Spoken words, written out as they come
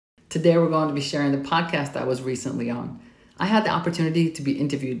Today, we're going to be sharing the podcast I was recently on. I had the opportunity to be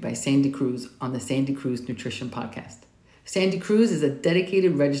interviewed by Sandy Cruz on the Sandy Cruz Nutrition Podcast. Sandy Cruz is a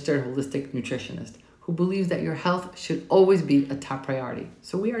dedicated registered holistic nutritionist who believes that your health should always be a top priority.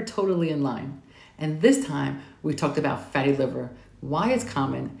 So we are totally in line. And this time, we talked about fatty liver, why it's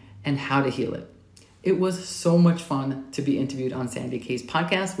common, and how to heal it. It was so much fun to be interviewed on Sandy K's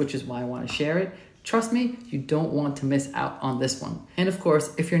podcast, which is why I want to share it. Trust me, you don't want to miss out on this one. And of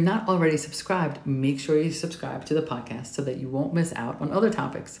course, if you're not already subscribed, make sure you subscribe to the podcast so that you won't miss out on other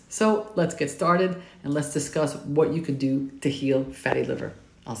topics. So let's get started and let's discuss what you could do to heal fatty liver.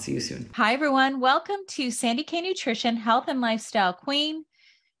 I'll see you soon. Hi, everyone. Welcome to Sandy K Nutrition, Health and Lifestyle Queen.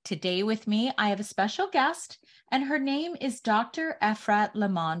 Today with me, I have a special guest, and her name is Dr. Efrat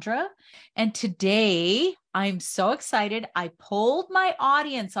LaMandre. And today, I'm so excited. I polled my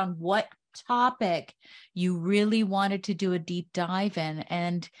audience on what topic you really wanted to do a deep dive in.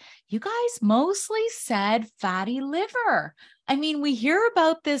 And you guys mostly said fatty liver. I mean, we hear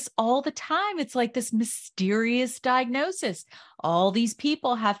about this all the time. It's like this mysterious diagnosis. All these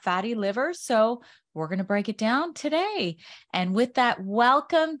people have fatty liver. So we're going to break it down today. And with that,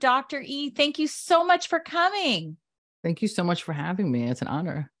 welcome, Dr. E. Thank you so much for coming. Thank you so much for having me. It's an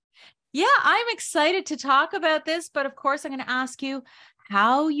honor. Yeah, I'm excited to talk about this, but of course, I'm going to ask you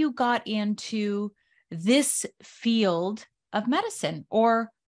how you got into this field of medicine or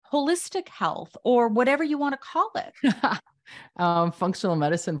holistic health or whatever you want to call it. Functional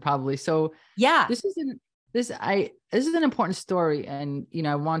medicine, probably. So yeah, this is an important story. And,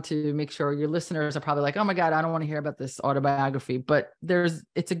 I want to make sure your listeners are probably like, oh my God, I don't want to hear about this autobiography, but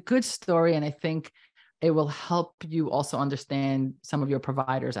it's a good story. And I think it will help you also understand some of your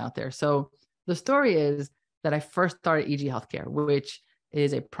providers out there. So the story is that I first started EG Healthcare, which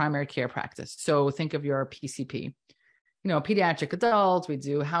is a primary care practice. So think of your PCP, pediatric adults, we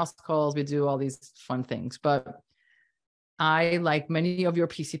do house calls, we do all these fun things. But I, like many of your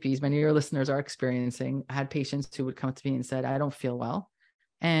PCPs, many of your listeners are experiencing, I had patients who would come to me and said, I don't feel well.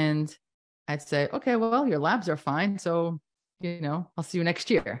 And I'd say, okay, well, your labs are fine. So, I'll see you next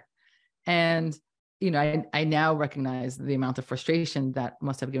year. And I now recognize the amount of frustration that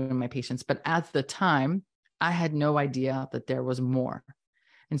must have given my patients. But at the time, I had no idea that there was more.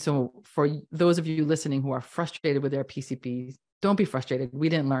 And so for those of you listening who are frustrated with their PCPs, don't be frustrated. We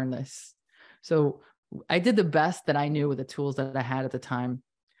didn't learn this. So I did the best that I knew with the tools that I had at the time.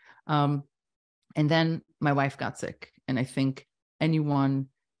 And then my wife got sick. And I think anyone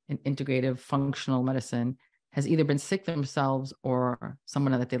in integrative functional medicine has either been sick themselves or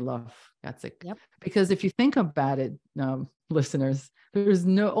someone that they love got sick. Yep. Because if you think about it, listeners, there's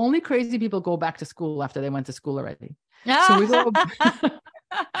only crazy people go back to school after they went to school already. So we go.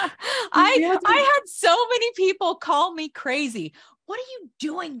 I had so many people call me crazy. What are you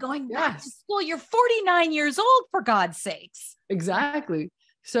doing going back to school? You're 49 years old, for God's sakes. Exactly.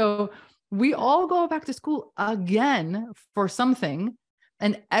 So we all go back to school again for something.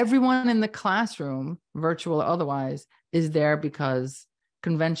 And everyone in the classroom, virtual or otherwise, is there because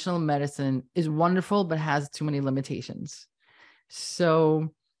conventional medicine is wonderful, but has too many limitations. So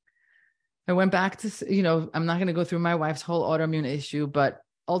I went back to, I'm not going to go through my wife's whole autoimmune issue, but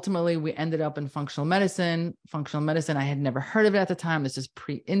ultimately we ended up in functional medicine. Functional medicine, I had never heard of it at the time. This is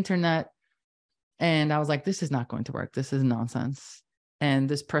pre-internet. And I was like, this is not going to work. This is nonsense. And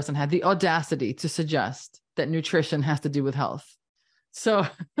this person had the audacity to suggest that nutrition has to do with health. So,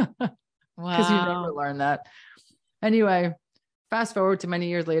 because you never learn that. Anyway, fast forward to many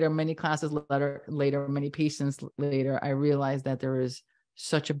years later, many classes later, many patients later, I realized that there is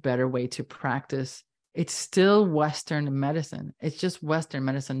such a better way to practice. It's still Western medicine. It's just Western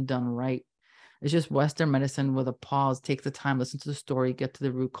medicine done right. It's just Western medicine with a pause, take the time, listen to the story, get to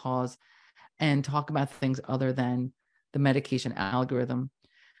the root cause, and talk about things other than the medication algorithm.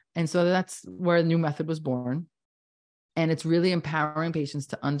 And so that's where a new method was born. And it's really empowering patients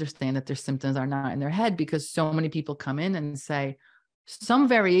to understand that their symptoms are not in their head, because so many people come in and say some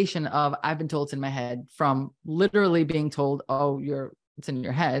variation of, I've been told it's in my head, from literally being told, oh, it's in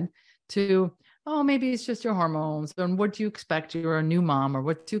your head, to, oh, maybe it's just your hormones. And what do you expect? You're a new mom, or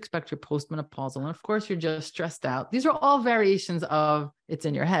what do you expect? You're postmenopausal. And of course, you're just stressed out. These are all variations of it's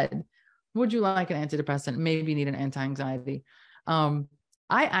in your head. Would you like an antidepressant? Maybe you need an anti-anxiety.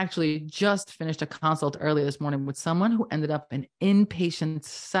 I actually just finished a consult earlier this morning with someone who ended up in inpatient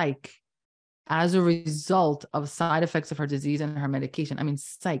psych as a result of side effects of her disease and her medication. I mean,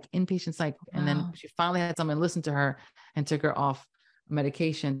 inpatient psych. Wow. And then she finally had someone listen to her and took her off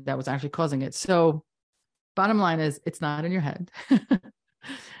medication that was actually causing it. So bottom line is, it's not in your head.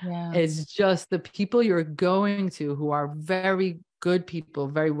 Yeah. It's just the people you're going to who are very good people,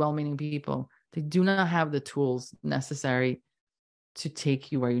 very well-meaning people, they do not have the tools necessary to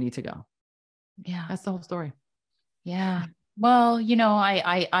take you where you need to go. Yeah. That's the whole story. Yeah. Well,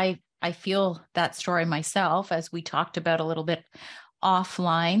 I feel that story myself, as we talked about a little bit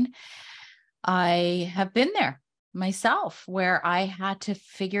offline. I have been there myself where I had to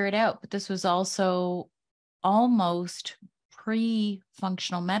figure it out, but this was also almost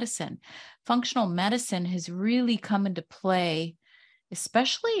pre-functional medicine. Functional medicine has really come into play,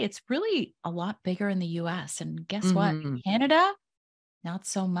 especially it's really a lot bigger in the US. And guess what? In Canada, not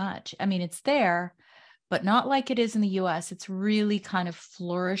so much. I mean, it's there, but not like it is in the US. It's really kind of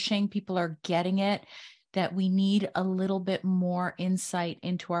flourishing. People are getting it, that we need a little bit more insight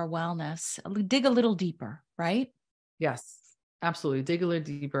into our wellness, dig a little deeper, right? Yes, absolutely. Dig a little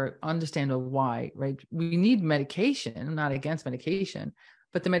deeper, understand why, right? We need medication. I'm not against medication,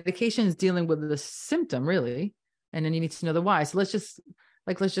 but the medication is dealing with the symptom really. And then you need to know the why. So let's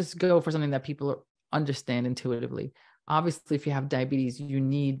just go for something that people understand intuitively. Obviously, if you have diabetes, you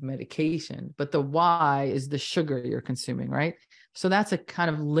need medication, but the why is the sugar you're consuming, right? So that's a kind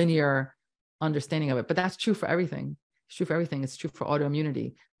of linear understanding of it, but that's true for everything. It's true for everything. It's true for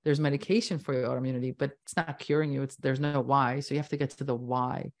autoimmunity. There's medication for your autoimmunity, but it's not curing you. There's no why. So you have to get to the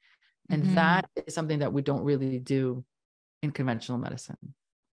why. And that is something that we don't really do in conventional medicine.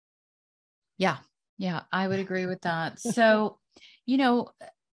 Yeah. Yeah, I would agree with that. So,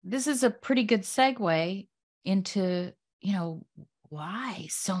 this is a pretty good segue into, why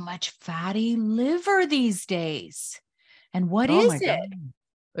so much fatty liver these days? And what is it?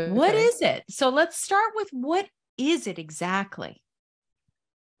 Okay. What is it? So let's start with, what is it exactly?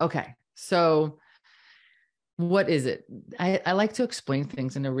 Okay. So what is it? I like to explain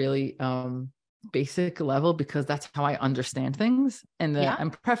things in a really basic level because that's how I understand things. And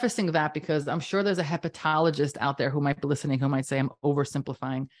I'm prefacing that because I'm sure there's a hepatologist out there who might be listening, who might say I'm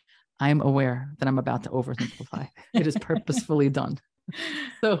oversimplifying. I'm aware that I'm about to oversimplify. It is purposefully done.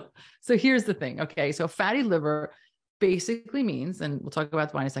 So here's the thing. Okay. So fatty liver basically means, and we'll talk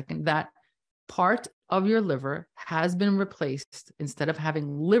about why in a second, that part of your liver has been replaced. Instead of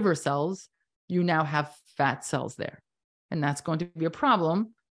having liver cells, you now have fat cells there. And that's going to be a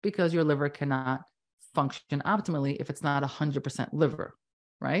problem because your liver cannot function optimally if it's not 100% liver,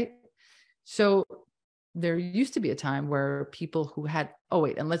 right? So there used to be a time where people who had,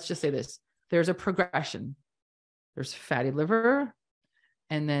 and let's just say this, there's a progression. There's fatty liver,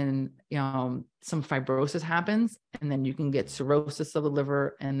 and then, some fibrosis happens, and then you can get cirrhosis of the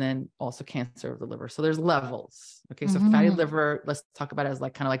liver, and then also cancer of the liver. So there's levels. Okay. So fatty liver, let's talk about it as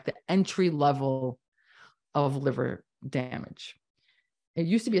kind of the entry level of liver damage. It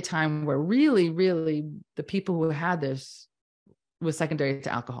used to be a time where really, really the people who had this was secondary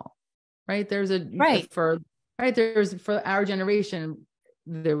to alcohol, right? For our generation,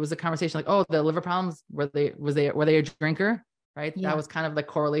 there was a conversation like, the liver problems, were they a drinker? Right. Yeah. That was kind of the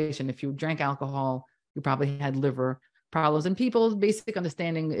correlation. If you drank alcohol, you probably had liver problems. And people's basic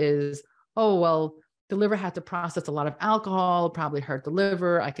understanding is, the liver had to process a lot of alcohol, probably hurt the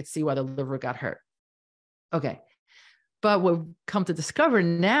liver. I could see why the liver got hurt. Okay. But what we've come to discover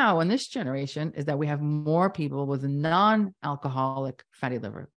now in this generation is that we have more people with non-alcoholic fatty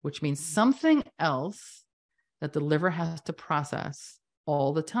liver, which means something else that the liver has to process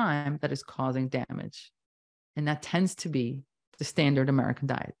all the time that is causing damage. And that tends to be the standard American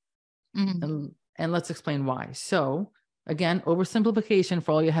diet. And let's explain why. So again, oversimplification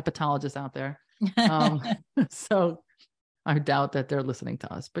for all your hepatologists out there. So I doubt that they're listening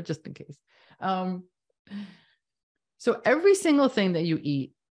to us, but just in case. So every single thing that you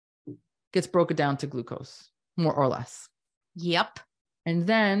eat gets broken down to glucose, more or less. Yep. And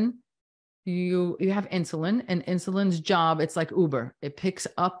then you have insulin, and insulin's job, it's like Uber. It picks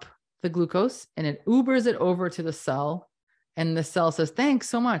up the glucose and it Ubers it over to the cell. And the cell says, thanks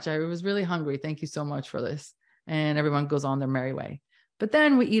so much. I was really hungry. Thank you so much for this. And everyone goes on their merry way. But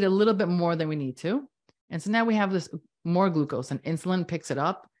then we eat a little bit more than we need to. And so now we have this more glucose, and insulin picks it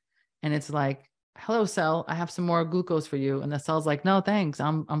up. And it's like, hello, cell, I have some more glucose for you. And the cell's like, no, thanks.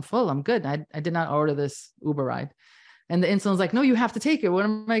 I'm full. I'm good. I did not order this Uber ride. And the insulin's like, no, you have to take it. What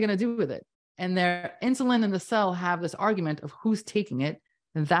am I going to do with it? And their insulin and the cell have this argument of who's taking it.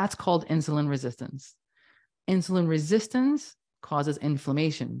 And that's called insulin resistance. Insulin resistance causes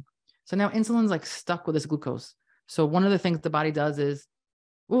inflammation. So now insulin's like stuck with this glucose. So one of the things the body does is,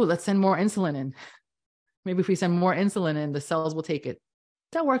 let's send more insulin in. Maybe if we send more insulin in, the cells will take it.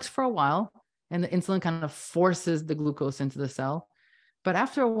 That works for a while. And the insulin kind of forces the glucose into the cell. But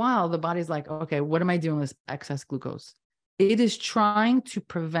after a while, the body's like, okay, what am I doing with this excess glucose? It is trying to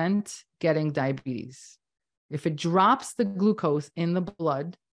prevent getting diabetes. If it drops the glucose in the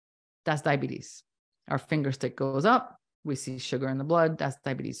blood, that's diabetes. Our finger stick goes up, we see sugar in the blood, that's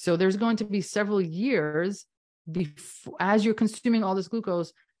diabetes. So there's going to be several years before, as you're consuming all this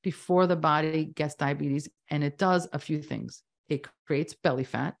glucose, before the body gets diabetes. And it does a few things. It creates belly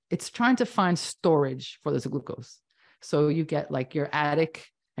fat. It's trying to find storage for this glucose. So you get like your attic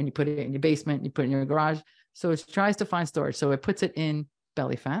and you put it in your basement, you put it in your garage. So it tries to find storage. So it puts it in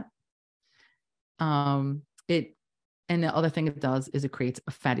belly fat. And the other thing it does is it creates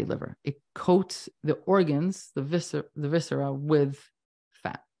a fatty liver. It coats the organs, the viscera with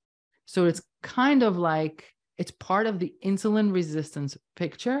fat. So it's kind of like, it's part of the insulin resistance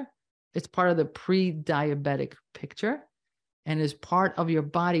picture. It's part of the pre-diabetic picture, and is part of your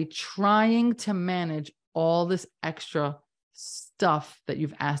body trying to manage all this extra stuff that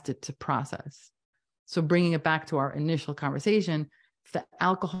you've asked it to process. So bringing it back to our initial conversation, the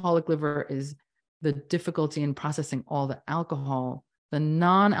alcoholic liver is the difficulty in processing all the alcohol. The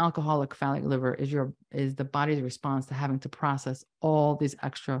non-alcoholic phallic liver is the body's response to having to process all these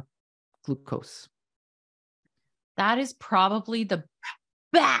extra glucose. That is probably the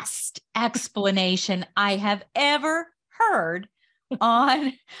best explanation I have ever heard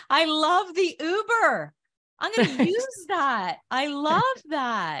on. I love the Uber. I'm going to use that. I love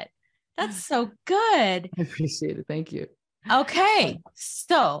that. That's so good. I appreciate it. Thank you. Okay.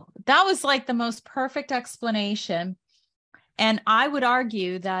 So that was like the most perfect explanation. And I would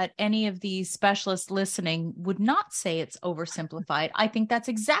argue that any of these specialists listening would not say it's oversimplified. I think that's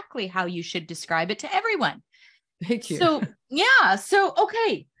exactly how you should describe it to everyone. Thank you. So, yeah. So,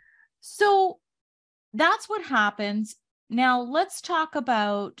 okay. So that's what happens. Now let's talk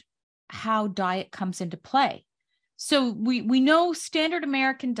about how diet comes into play. So we know standard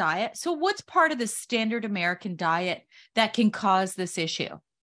American diet. So what's part of the standard American diet that can cause this issue?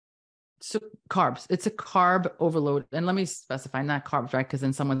 So carbs, it's a carb overload. And let me specify, not carbs, right? Because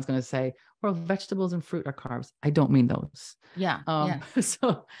then someone's going to say, well, vegetables and fruit are carbs. I don't mean those. Yeah.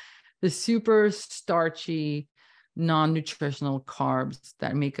 So the super starchy, non-nutritional carbs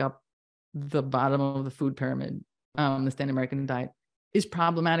that make up the bottom of the food pyramid, the standard American diet, is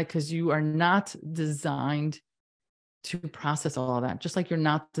problematic because you are not designed to process all of that. Just like you're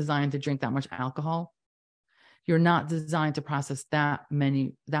not designed to drink that much alcohol, you're not designed to process that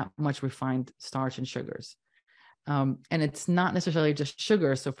much refined starch and sugars. And it's not necessarily just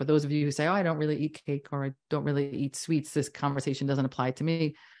sugar. So for those of you who say, oh, I don't really eat cake or I don't really eat sweets, this conversation doesn't apply to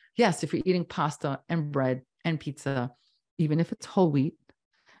me. Yes, if you're eating pasta and bread and pizza, even if it's whole wheat,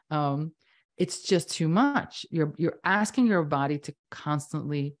 it's just too much. You're asking your body to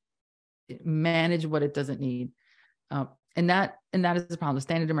constantly manage what it doesn't need. And that is the problem, the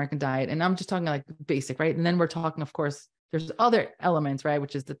standard American diet. And I'm just talking like basic, right? And then we're talking, of course, there's other elements, right?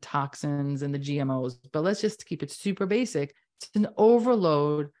 Which is the toxins and the GMOs, but let's just keep it super basic. It's an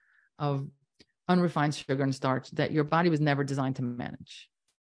overload of unrefined sugar and starch that your body was never designed to manage.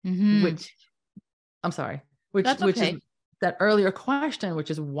 Mm-hmm. Which is that earlier question, which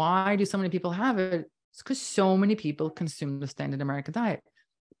is why do so many people have it? It's because so many people consume the standard American diet.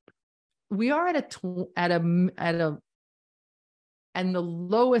 We are and the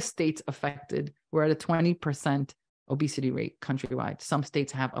lowest states affected, we're at a 20% obesity rate countrywide. Some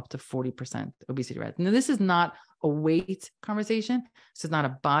states have up to 40% obesity rate. Now, this is not a weight conversation. This is not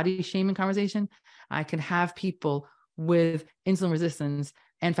a body shaming conversation. I can have people with insulin resistance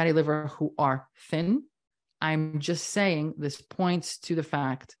and fatty liver who are thin. I'm just saying this points to the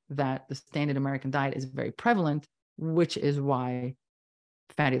fact that the standard American diet is very prevalent, which is why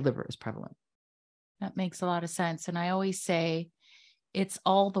fatty liver is prevalent. That makes a lot of sense. And I always say it's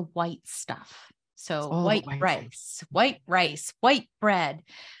all the white stuff. So white rice, white bread,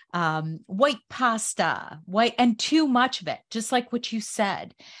 white pasta, and too much of it, just like what you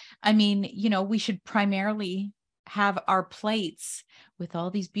said. I mean, we should primarily have our plates with all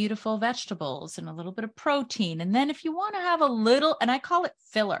these beautiful vegetables and a little bit of protein. And then if you want to have a little, and I call it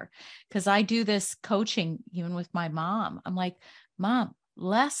filler, because I do this coaching even with my mom. I'm like, Mom,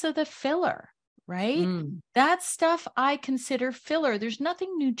 less of the filler, right? That stuff I consider filler. There's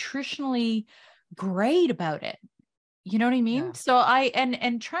nothing nutritionally great about it. You know what I mean? Yeah. So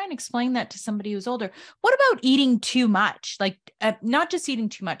and try and explain that to somebody who's older. What about eating too much? Like not just eating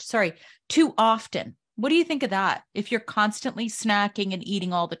too much, too often. What do you think of that? If you're constantly snacking and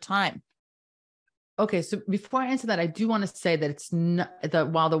eating all the time? Okay. So before I answer that, I do want to say that it's not that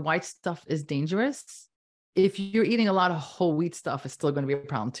while the white stuff is dangerous, if you're eating a lot of whole wheat stuff, it's still going to be a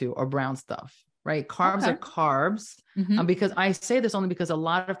problem too, or brown stuff, right? Carbs are carbs. Mm-hmm. Because I say this only because a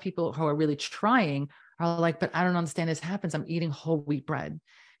lot of people who are really trying are like, but I don't understand this happens. I'm eating whole wheat bread.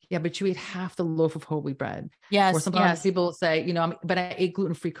 Yeah, but you ate half the loaf of whole wheat bread. Or Yes. sometimes Yes. people say, but I ate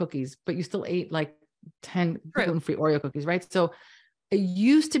gluten-free cookies, but you still ate like 10 True. gluten-free Oreo cookies, right? So it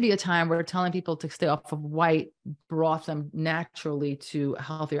used to be a time where we're telling people to stay off of white, brought them naturally to a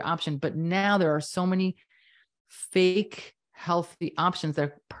healthier option. But now there are so many fake healthy options that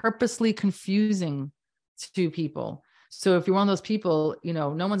are purposely confusing to people. So if you're one of those people,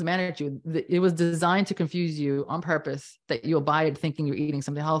 no one's mad at you. It was designed to confuse you on purpose, that you'll buy it thinking you're eating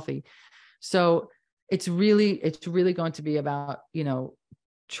something healthy. So it's really going to be about,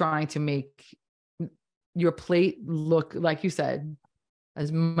 trying to make your plate look, like you said,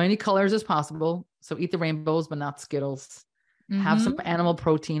 as many colors as possible. So eat the rainbows, but not Skittles. Have some animal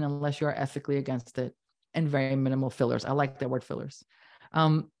protein unless you're ethically against it, and very minimal fillers. I like that word, fillers.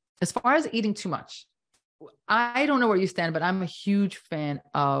 As far as eating too much, I don't know where you stand, but I'm a huge fan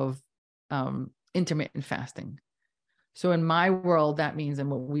of intermittent fasting. So in my world, that means, and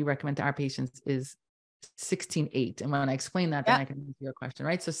what we recommend to our patients is 16-8. And when I explain that, then I can answer your question,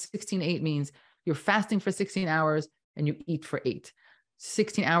 right? So 16-8 means you're fasting for 16 hours and you eat for 8.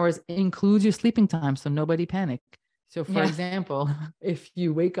 16 hours includes your sleeping time, so nobody panic. So for example, if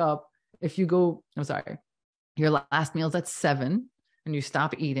you wake up, your last meal's at 7 and you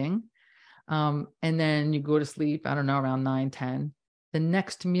stop eating, and then you go to sleep, I don't know, around 9-10. The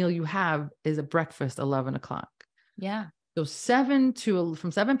next meal you have is a breakfast, 11 o'clock. Yeah. So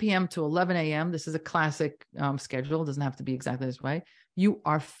from 7 p.m. to 11 a.m., this is a classic schedule. It doesn't have to be exactly this way. You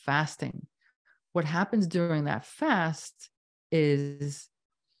are fasting. What happens during that fast is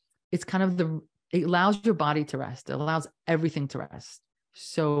it allows your body to rest. It allows everything to rest.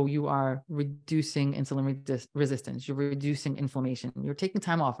 So you are reducing insulin resistance. You're reducing inflammation. You're taking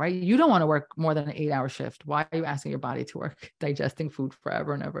time off, right? You don't want to work more than an 8-hour shift. Why are you asking your body to work digesting food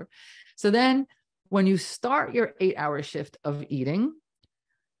forever and ever? So then when you start your 8-hour shift of eating,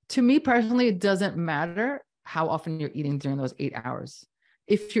 to me personally, it doesn't matter how often you're eating during those 8 hours,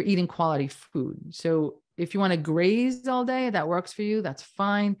 if you're eating quality food. So if you want to graze all day, that works for you, that's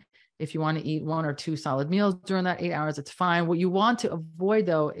fine. If you want to eat 1 or 2 solid meals during that 8 hours, it's fine. What you want to avoid,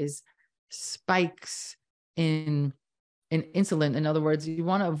 though, is spikes in insulin. In other words, you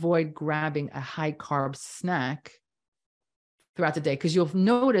want to avoid grabbing a high carb snack throughout the day, because you'll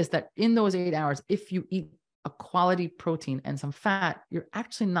notice that in those 8 hours, if you eat a quality protein and some fat, you're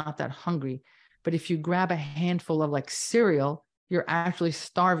actually not that hungry. But if you grab a handful of like cereal, you're actually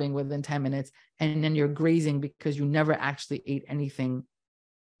starving within 10 minutes. And then you're grazing because you never actually ate anything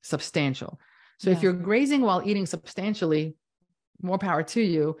substantial. So if you're grazing while eating substantially, more power to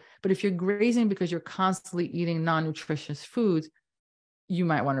you. But if you're grazing because you're constantly eating non-nutritious foods, you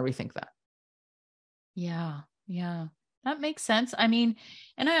might want to rethink that. Yeah. Yeah. That makes sense. I mean,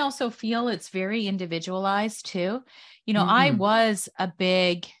 and I also feel it's very individualized too. I was a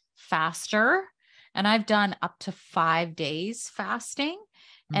big faster, and I've done up to 5 days fasting.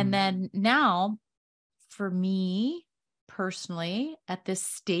 And then now, for me personally, at this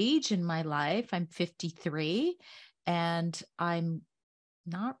stage in my life, I'm 53, and I'm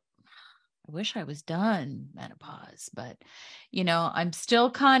not, I wish I was done menopause, but I'm still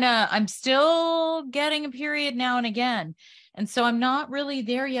getting a period now and again. And so I'm not really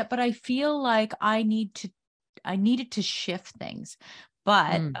there yet, but I feel like I needed to shift things.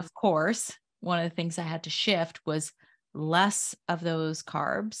 But of course, one of the things I had to shift was less of those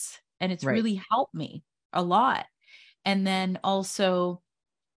carbs. And it's really helped me a lot. And then also,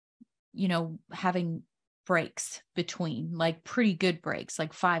 having breaks between, like pretty good breaks,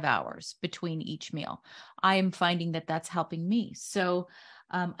 like 5 hours between each meal. I am finding that that's helping me. So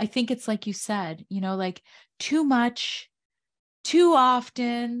I think it's like you said, like too much, too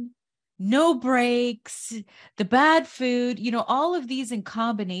often, no breaks, the bad food, all of these in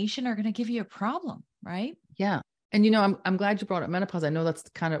combination are going to give you a problem, right? Yeah. And, I'm glad you brought up menopause. I know that's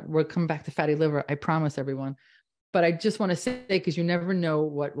we're coming back to fatty liver. I promise everyone. But I just want to say, because you never know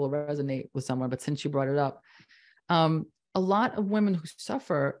what will resonate with someone, but since you brought it up, a lot of women who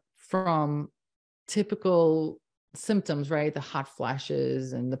suffer from typical symptoms, right? The hot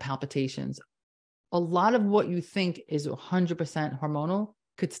flashes and the palpitations, a lot of what you think is 100% hormonal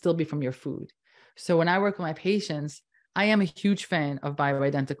could still be from your food. So when I work with my patients, I am a huge fan of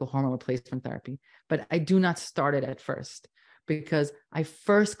bioidentical hormone replacement therapy, but I do not start it at first, because I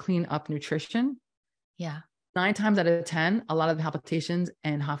first clean up nutrition. Yeah. 9 times out of 10, a lot of the palpitations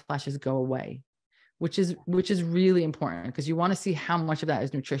and hot flashes go away, which is really important, because you want to see how much of that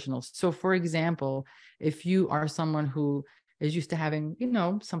is nutritional. So for example, if you are someone who is used to having,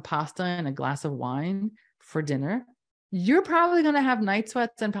 some pasta and a glass of wine for dinner, you're probably going to have night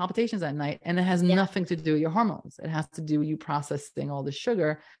sweats and palpitations at night. And it has Yeah. nothing to do with your hormones. It has to do with you processing all the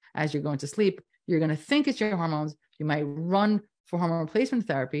sugar as you're going to sleep. You're going to think it's your hormones. You might run for hormone replacement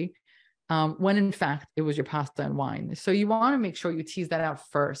therapy, when in fact it was your pasta and wine. So you want to make sure you tease that out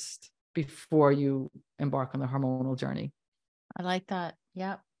first before you embark on the hormonal journey. I like that.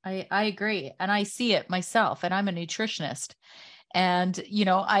 Yeah, I agree. And I see it myself, and I'm a nutritionist. And,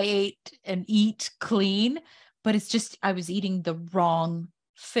 I ate and eat clean, but it's just, I was eating the wrong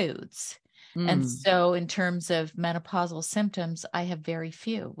foods. And so in terms of menopausal symptoms, I have very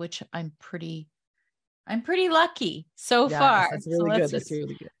few, which I'm pretty lucky so far. That's So really good. That's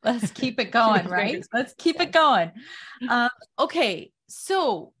really good. Let's keep it going, right? Let's keep it going. Okay.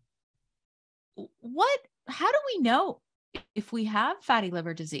 So how do we know if we have fatty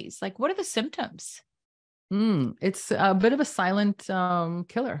liver disease? Like, what are the symptoms? It's a bit of a silent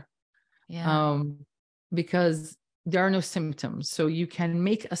killer. Yeah. Because there are no symptoms. So you can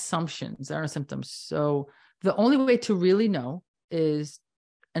make assumptions. There are symptoms. So the only way to really know is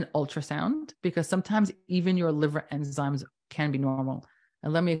an ultrasound, because sometimes even your liver enzymes can be normal.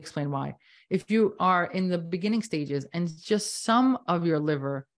 And let me explain why. If you are in the beginning stages and just some of your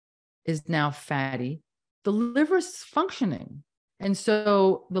liver is now fatty, the liver is functioning. And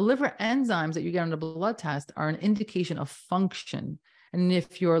so the liver enzymes that you get on the blood test are an indication of function. And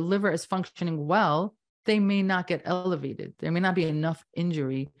if your liver is functioning well, they may not get elevated. There may not be enough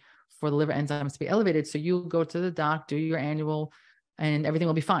injury for the liver enzymes to be elevated. So you'll go to the doc, do your annual, and everything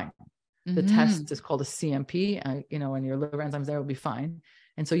will be fine. The test is called a CMP, and your liver enzymes there will be fine.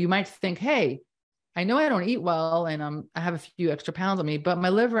 And so you might think, hey, I know I don't eat well and I have a few extra pounds on me, but my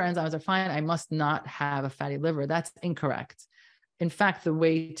liver enzymes are fine. I must not have a fatty liver. That's incorrect. In fact, the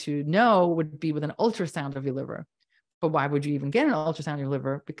way to know would be with an ultrasound of your liver. But why would you even get an ultrasound of your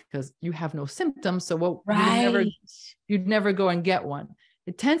liver? Because you have no symptoms. So you'd never go and get one.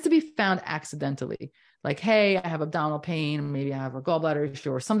 It tends to be found accidentally. Like, hey, I have abdominal pain. Maybe I have a gallbladder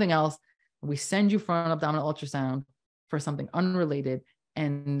issue or something else. We send you for an abdominal ultrasound for something unrelated.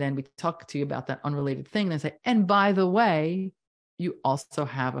 And then we talk to you about that unrelated thing and say, and by the way, you also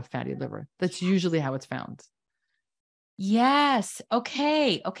have a fatty liver. That's usually how it's found. Yes.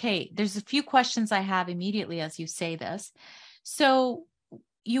 Okay. There's a few questions I have immediately as you say this. So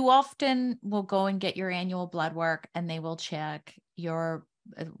you often will go and get your annual blood work, and they will check your,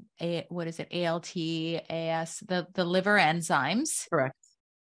 what is it? ALT, AS, the liver enzymes. Correct.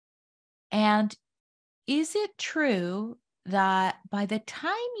 And is it true that by the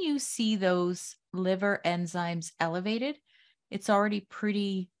time you see those liver enzymes elevated, it's already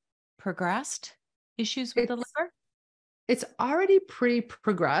pretty progressed issues with the liver? It's already pretty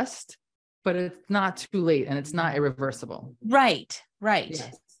progressed, but it's not too late and it's not irreversible. Right.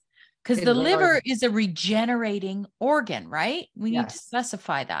 Yes. Because the liver is a regenerating organ, right? We need to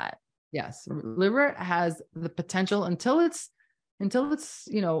specify that. Yes. Liver has the potential until it's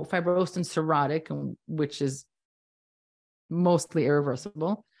fibrosed and cirrhotic, which is mostly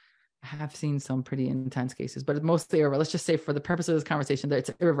irreversible. I have seen some pretty intense cases, but it's mostly irreversible. Let's just say for the purpose of this conversation that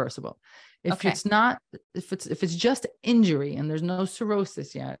it's irreversible. If it's just injury and there's no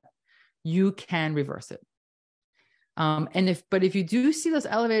cirrhosis yet, you can reverse it. But if you do see those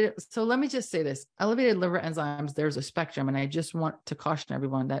elevated, so let me just say this, elevated liver enzymes, there's a spectrum. And I just want to caution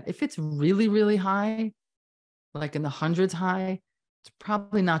everyone that if it's really, really high, like in the hundreds high, it's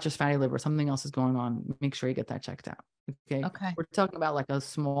probably not just fatty liver, something else is going on. Make sure you get that checked out. Okay. We're talking about like a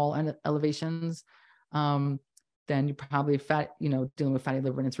small elevations. Then you probably dealing with fatty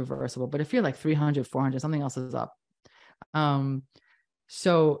liver and it's reversible. But if you're like 300, 400, something else is up.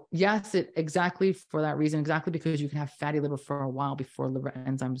 So yes, exactly for that reason, exactly because you can have fatty liver for a while before liver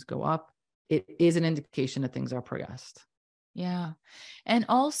enzymes go up. It is an indication that things are progressed. Yeah. And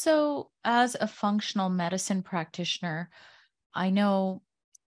also as a functional medicine practitioner, I know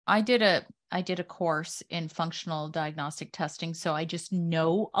I did a course in functional diagnostic testing, so I just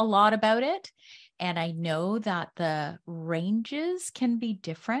know a lot about it. And I know that the ranges can be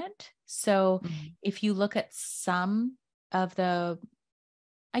different. So if you look at some of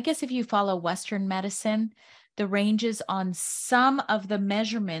I guess if you follow Western medicine, the ranges on some of the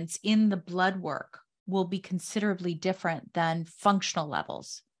measurements in the blood work will be considerably different than functional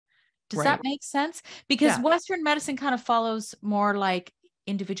levels. Does that make sense? Because Western medicine kind of follows more like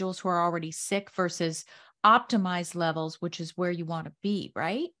individuals who are already sick versus optimized levels, which is where you want to be,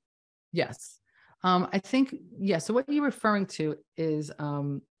 right? Yes. I think, So what you're referring to is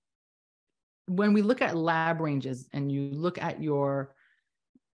when we look at lab ranges and you look at your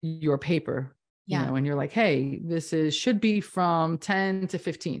paper, and you're like, hey, this should be from 10 to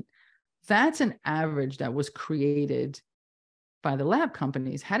 15. That's an average that was created by the lab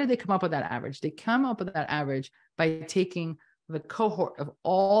companies. How did they come up with that average? They come up with that average by taking the cohort of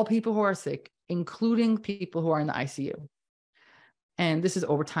all people who are sick, including people who are in the ICU. And this is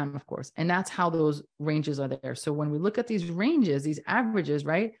over time, of course. And that's how those ranges are there. So when we look at these ranges, these averages,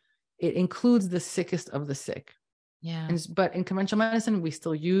 right, it includes the sickest of the sick. Yeah. But in conventional medicine, we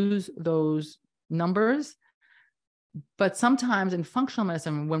still use those numbers. But sometimes in functional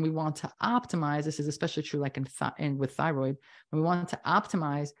medicine, when we want to optimize, this is especially true like with thyroid, when we want to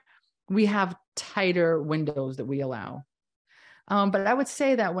optimize, we have tighter windows that we allow. But I would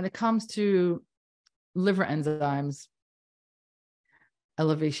say that when it comes to liver enzymes,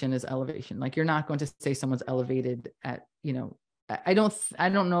 elevation is elevation. Like you're not going to say someone's elevated at, I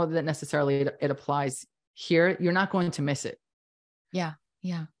don't know that necessarily it applies here. You're not going to miss it. Yeah.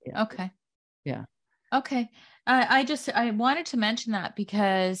 Okay. Yeah. Okay. I wanted to mention that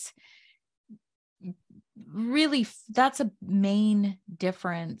because really that's a main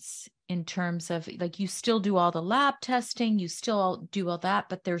difference in terms of like, you still do all the lab testing, you still do all that,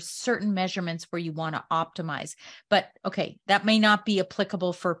 but there's certain measurements where you want to optimize. But okay, that may not be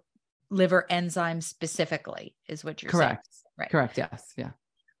applicable for liver enzymes specifically, is what you're Correct. saying. Right. Correct. Yes. Yeah.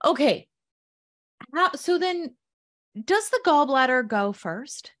 Okay. So then does the gallbladder go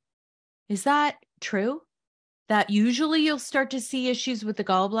first? Is that true? That usually you'll start to see issues with the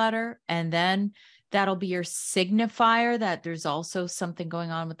gallbladder, and then that'll be your signifier that there's also something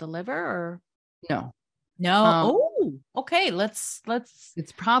going on with the liver, or no? Okay. Let's.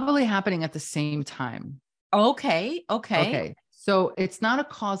 It's probably happening at the same time. Okay. So it's not a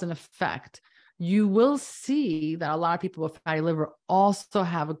cause and effect. You will see that a lot of people with fatty liver also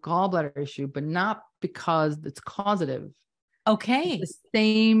have a gallbladder issue, but not because it's causative. Okay. The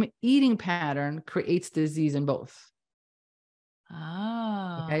same eating pattern creates disease in both.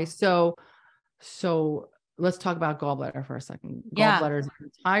 Oh. Okay. So let's talk about gallbladder for a second. Yeah. Gallbladder's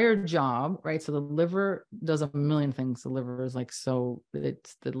entire job, right? So the liver does a million things. The liver is like, the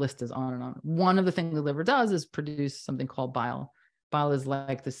list is on and on. One of the things the liver does is produce something called bile. Bile is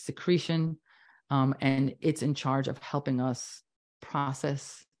like the secretion, and it's in charge of helping us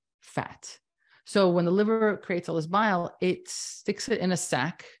process fat. So when the liver creates all this bile, it sticks it in a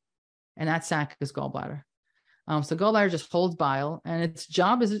sac, and that sac is gallbladder. So gallbladder just holds bile, and its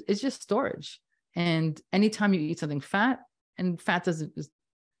job is just storage. And anytime you eat something fat, and fat is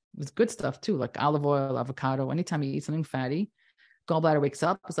good stuff too, like olive oil, avocado, anytime you eat something fatty, gallbladder wakes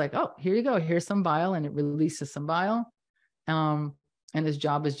up. It's like, oh, here you go. Here's some bile, and it releases some bile. And its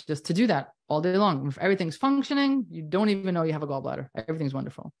job is just to do that all day long. If everything's functioning, you don't even know you have a gallbladder. Everything's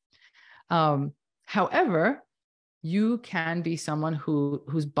wonderful. However, you can be someone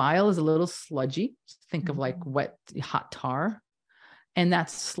whose bile is a little sludgy. Think of like wet, hot tar. And that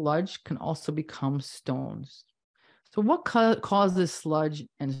sludge can also become stones. So what causes sludge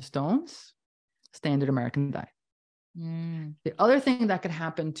and stones? Standard American diet. The other thing that could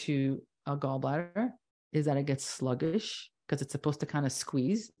happen to a gallbladder is that it gets sluggish because it's supposed to kind of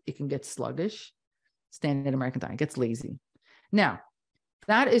squeeze. It can get sluggish. Standard American diet gets lazy. Now,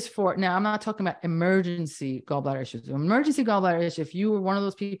 I'm not talking about emergency gallbladder issues. Emergency gallbladder issue, if you were one of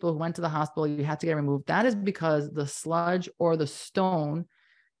those people who went to the hospital, you had to get removed, that is because the sludge or the stone,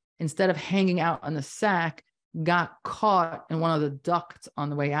 instead of hanging out on the sac, got caught in one of the ducts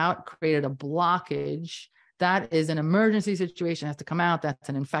on the way out, created a blockage. That is an emergency situation, has to come out. That's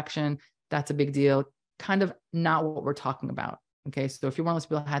an infection. That's a big deal. Kind of not what we're talking about. Okay. So if you're one of those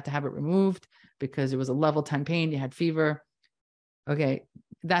people that had to have it removed because it was a level 10 pain, you had fever. Okay,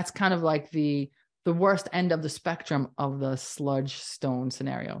 that's kind of like the worst end of the spectrum of the sludge stone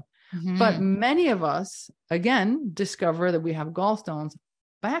scenario. But many of us, again, discover that we have gallstones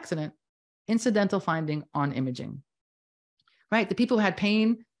by accident, incidental finding on imaging, right? The people who had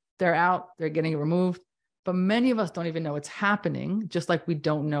pain, they're out, they're getting it removed. But many of us don't even know it's happening, just like we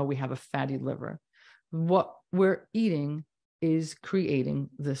don't know we have a fatty liver. What we're eating is creating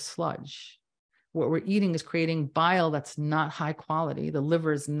this sludge. What we're eating is creating bile that's not high quality. The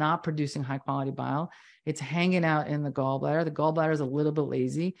liver is not producing high quality bile. It's hanging out in the gallbladder. The gallbladder is a little bit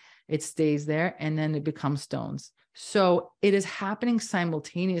lazy. It stays there, and then it becomes stones. So it is happening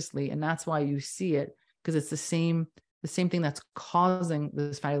simultaneously, and that's why you see it, because it's the same thing that's causing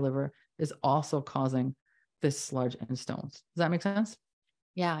this fatty liver is also causing this sludge and stones. Does that make sense?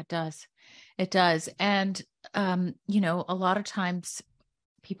 Yeah, it does. It does. And, a lot of times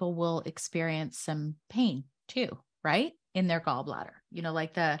people will experience some pain too, right? In their gallbladder,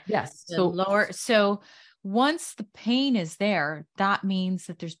 like the lower. So once the pain is there, that means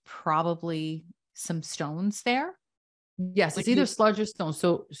that there's probably some stones there. Yes, it's either sludge or stone.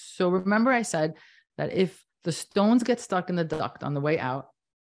 So remember I said that if the stones get stuck in the duct on the way out,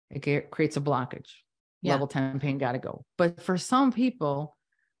 it creates a blockage. Level 10 pain got to go. But for some people,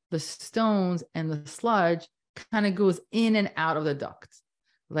 the stones and the sludge kind of goes in and out of the duct.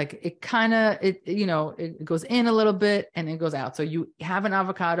 Like it goes in a little bit and it goes out. So you have an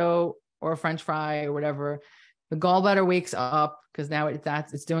avocado or a French fry or whatever, the gallbladder wakes up because now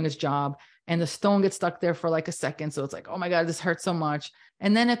it's doing its job, and the stone gets stuck there for like a second. So it's like, oh my God, this hurts so much.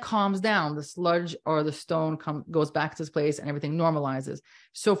 And then it calms down. The sludge or the stone goes back to its place and everything normalizes.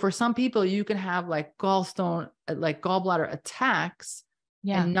 So for some people, you can have like gallbladder attacks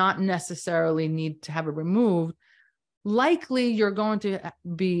and not necessarily need to have it removed. Likely you're going to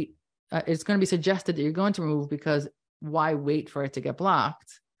be, it's going to be suggested that you're going to remove, because why wait for it to get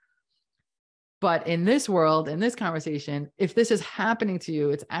blocked? But in this world, in this conversation, if this is happening to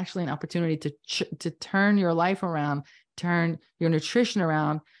you, it's actually an opportunity to turn your life around, turn your nutrition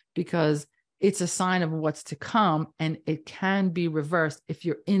around, because it's a sign of what's to come, and it can be reversed if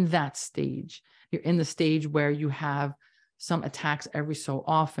you're in that stage. You're in the stage where you have some attacks every so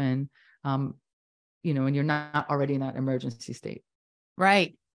often, and you're not already in that emergency state.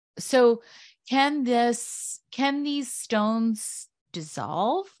 Right. So can these stones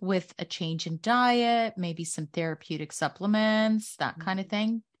dissolve with a change in diet, maybe some therapeutic supplements, that kind of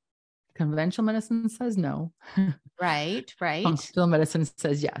thing? Conventional medicine says no. Right. Functional medicine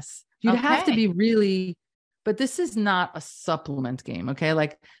says yes. You'd have to be really, but this is not a supplement game. Okay.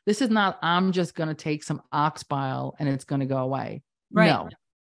 Like this is not, I'm just going to take some ox bile and it's going to go away. Right. No,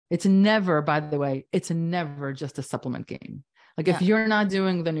 it's never, by the way, it's never just a supplement game. Like if you're not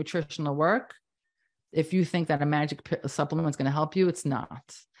doing the nutritional work, if you think that a magic supplement is going to help you, it's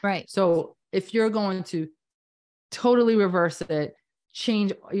not. Right. So if you're going to totally reverse it,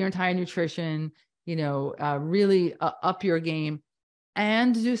 change your entire nutrition, really up your game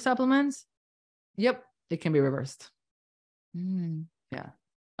and do supplements, yep, it can be reversed. Yeah.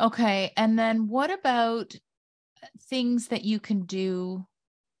 Okay. And then what about things that you can do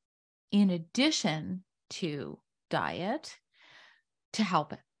in addition to diet to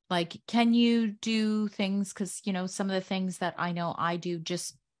help it? Like, can you do things? Because, some of the things that I know I do,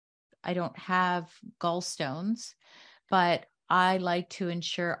 I don't have gallstones, but I like to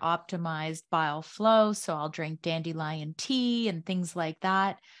ensure optimized bile flow. So I'll drink dandelion tea and things like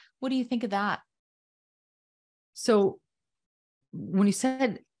that. What do you think of that? So when you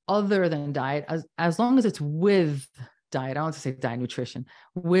said other than diet, as long as it's with diet, I don't want to say diet, nutrition,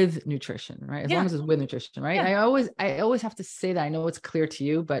 with nutrition, right? As long as it's with nutrition, right? I always have to say that. I know it's clear to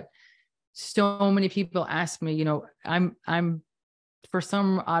you, but so many people ask me, I'm for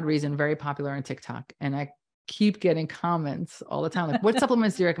some odd reason very popular on TikTok, and I keep getting comments all the time like, what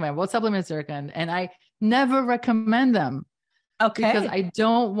supplements do you recommend? What supplements do you recommend? And I never recommend them. Okay. Because I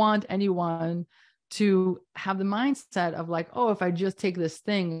don't want anyone to have the mindset of like, oh, if I just take this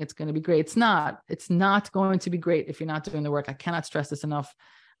thing, it's going to be great. It's not going to be great if you're not doing the work. I cannot stress this enough.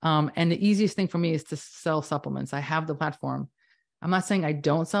 And the easiest thing for me is to sell supplements. I have the platform. I'm not saying I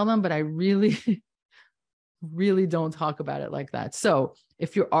don't sell them, but I really, really don't talk about it like that. So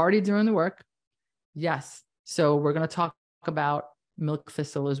if you're already doing the work, yes. So we're going to talk about milk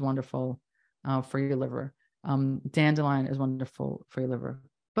thistle is wonderful for your liver. Dandelion is wonderful for your liver.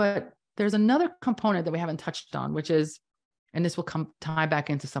 But there's another component that we haven't touched on, which is, and this will tie back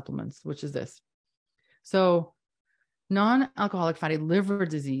into supplements, which is this. So non-alcoholic fatty liver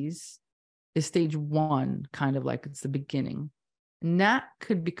disease is stage 1, kind of like it's the beginning. And that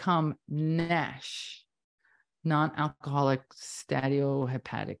could become NASH, non-alcoholic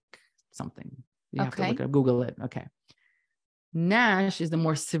steatohepatic something. You have to look at Google it. Okay. NASH is the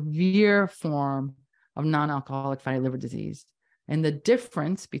more severe form of non-alcoholic fatty liver disease. And the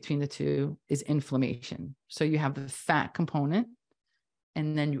difference between the two is inflammation. So you have the fat component,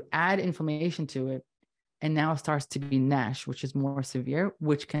 and then you add inflammation to it, and now it starts to be NASH, which is more severe,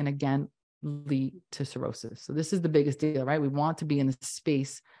 which can again lead to cirrhosis. So this is the biggest deal, right? We want to be in the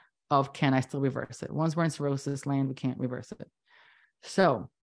space of, can I still reverse it? Once we're in cirrhosis land, we can't reverse it. So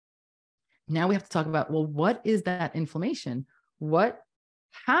now we have to talk about, well, what is that inflammation? What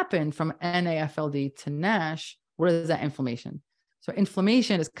happened from NAFLD to NASH? What is that inflammation? So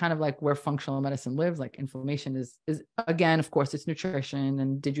inflammation is kind of like where functional medicine lives. Like inflammation is again, of course, it's nutrition,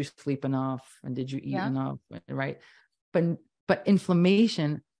 and did you sleep enough, and did you eat enough, right? But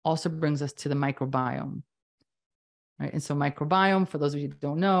inflammation also brings us to the microbiome, right? And so microbiome, for those of you who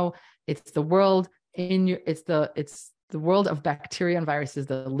don't know, it's the world it's the world of bacteria and viruses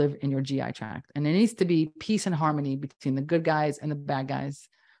that live in your GI tract, and it needs to be peace and harmony between the good guys and the bad guys.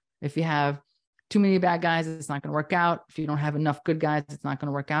 If you have too many bad guys, it's not going to work out. If you don't have enough good guys, it's not going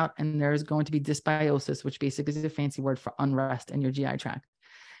to work out. And there's going to be dysbiosis, which basically is a fancy word for unrest in your GI tract.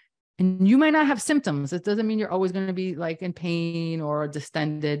 And you might not have symptoms. It doesn't mean you're always going to be like in pain or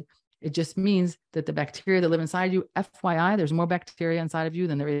distended. It just means that the bacteria that live inside you, FYI, there's more bacteria inside of you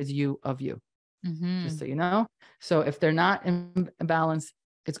than there is you of you. Mm-hmm. Just so you know. So if they're not in balance,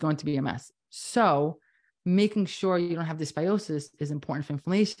 it's going to be a mess. So making sure you don't have dysbiosis is important for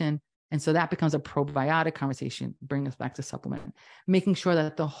inflammation. And so that becomes a probiotic conversation, bring us back to supplement, making sure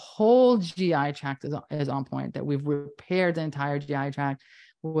that the whole GI tract is on point, that we've repaired the entire GI tract,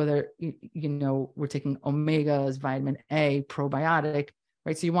 whether, we're taking omegas, vitamin A, probiotic,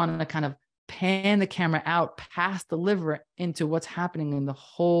 right? So you want to kind of pan the camera out past the liver into what's happening in the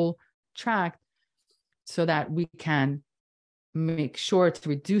whole tract so that we can make sure to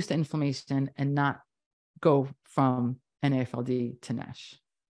reduce the inflammation and not go from NAFLD to NASH.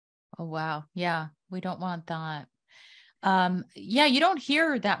 Oh, wow. Yeah. We don't want that. Yeah. You don't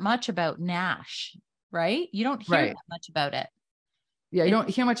hear that much about NASH, right? You don't hear that much about it. Yeah. You don't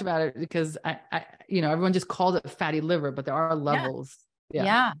hear much about it because everyone just calls it fatty liver, but there are levels.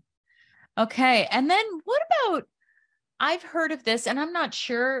 Yeah. Okay. And then what about, I've heard of this, and I'm not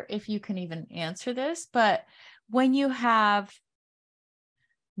sure if you can even answer this, but when you have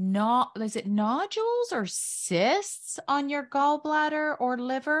is it nodules or cysts on your gallbladder or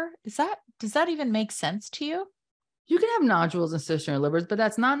liver? Does that even make sense to you? You can have nodules and cysts in your livers, but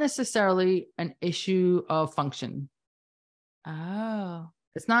that's not necessarily an issue of function. Oh.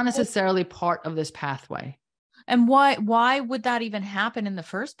 It's not necessarily part of this pathway. And why would that even happen in the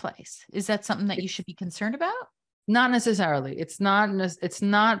first place? Is that something that you should be concerned about? Not necessarily. It's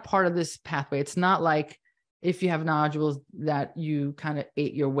not part of this pathway. It's not like if you have nodules that you kind of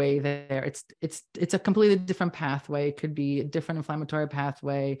ate your way there. It's a completely different pathway. It could be a different inflammatory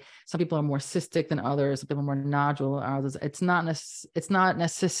pathway. Some people are more cystic than others. Some people are more nodule than others. It's not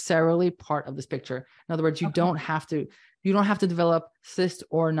necessarily part of this picture. In other words, you don't have to develop cysts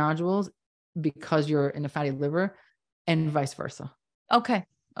or nodules because you're in a fatty liver, and vice versa. Okay.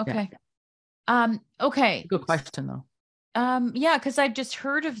 Yeah. Okay. Good question though. Yeah, because I've just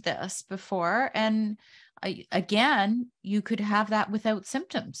heard of this before, and again, you could have that without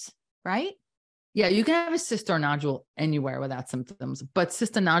symptoms, right? Yeah, you can have a cyst or nodule anywhere without symptoms, but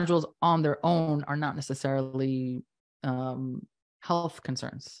cyst and nodules on their own are not necessarily health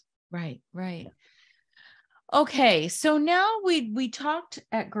concerns. Right. Okay, so now we talked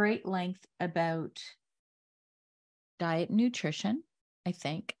at great length about diet and nutrition, I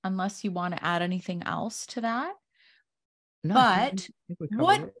think, unless you want to add anything else to that. No, but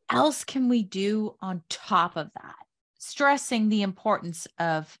what else can we do on top of that? Stressing the importance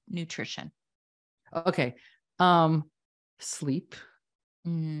of nutrition. Okay. Sleep.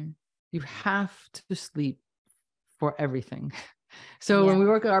 You have to sleep for everything. So when we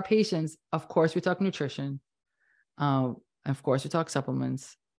work with our patients, of course, we talk nutrition. Of course, we talk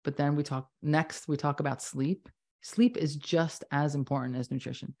supplements, but then we talk about sleep. Sleep is just as important as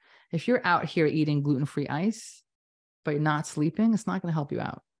nutrition. If you're out here eating gluten-free ice, but you're not sleeping, it's not going to help you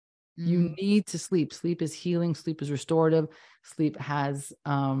out. You need to sleep. Sleep is healing. Sleep is restorative. Sleep has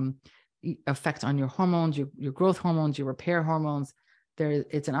effects on your hormones, your growth hormones, your repair hormones.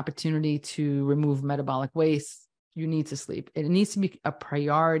 It's an opportunity to remove metabolic waste. You need to sleep. It needs to be a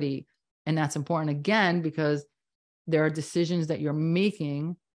priority. And that's important again, because there are decisions that you're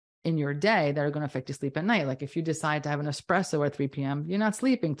making in your day that are going to affect your sleep at night. Like if you decide to have an espresso at 3 p.m., you're not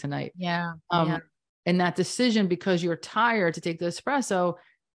sleeping tonight. Yeah. And that decision, because you're tired to take the espresso,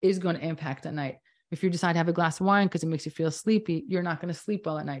 is going to impact at night. If you decide to have a glass of wine because it makes you feel sleepy, you're not going to sleep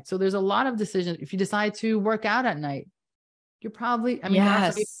well at night. So there's a lot of decisions. If you decide to work out at night, you're probably,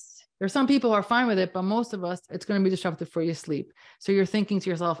 there's some people who are fine with it, but most of us, it's going to be disruptive for your sleep. So you're thinking to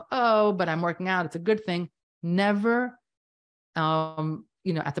yourself, oh, but I'm working out. It's a good thing. Never,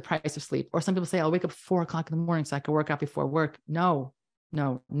 at the price of sleep. Or some people say, I'll wake up 4 o'clock in the morning so I can work out before work. No,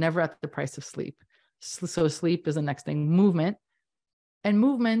 never at the price of sleep. So sleep is the next thing. Movement. And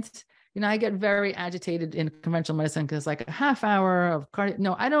movement, I get very agitated in conventional medicine because like a half hour of cardio.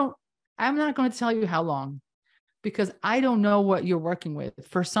 No, I'm not going to tell you how long, because I don't know what you're working with.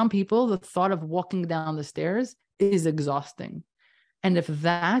 For some people, the thought of walking down the stairs is exhausting. And if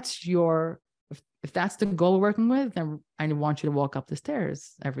that's if that's the goal we're working with, then I want you to walk up the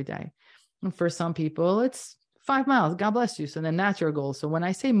stairs every day. And for some people, it's 5 miles. God bless you. So then that's your goal. So when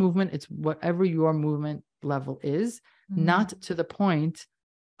I say movement, it's whatever your movement level is, not to the point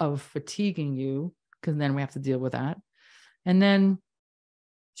of fatiguing you, because then we have to deal with that. And then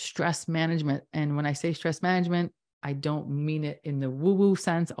stress management. And when I say stress management, I don't mean it in the woo-woo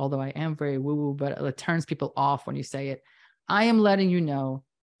sense, although I am very woo-woo, but it turns people off when you say it. I am letting you know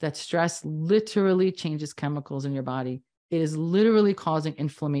that stress literally changes chemicals in your body. It is literally causing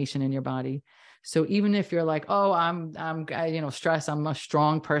inflammation in your body. So even if you're like, oh, I'm stressed, I'm a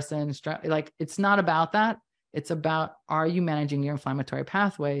strong person, like it's not about that. It's about, are you managing your inflammatory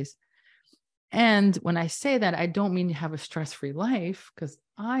pathways? And when I say that, I don't mean you have a stress-free life, because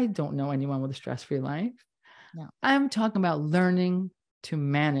I don't know anyone with a stress-free life. No. I'm talking about learning to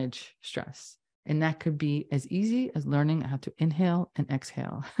manage stress. And that could be as easy as learning how to inhale and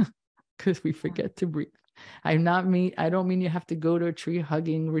exhale, because we forget to breathe. I don't mean you have to go to a tree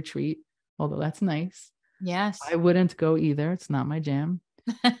hugging retreat, although that's nice. Yes. I wouldn't go either. It's not my jam.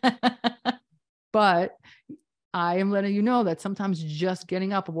 But I am letting you know that sometimes just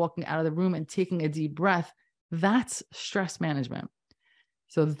getting up and walking out of the room and taking a deep breath, that's stress management.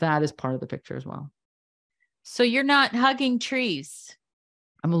 So that is part of the picture as well. So you're not hugging trees.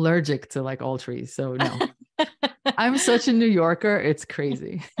 I'm allergic to like all trees. So no, I'm such a New Yorker. It's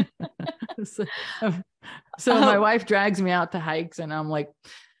crazy. So my wife drags me out to hikes and I'm like,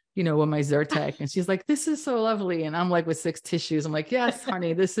 with my Zyrtec, and she's like, this is so lovely. And I'm like with 6 tissues. I'm like, yes,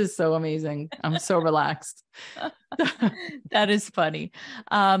 honey, this is so amazing. I'm so relaxed. That is funny.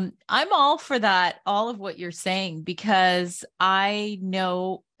 I'm all for that, all of what you're saying, because I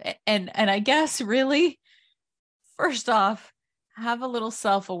know, and I guess really, first off, have a little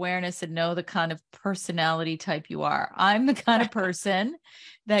self-awareness and know the kind of personality type you are. I'm the kind of person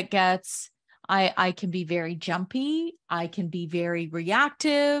that I can be very jumpy. I can be very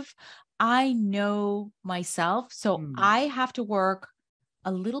reactive. I know myself. So I have to work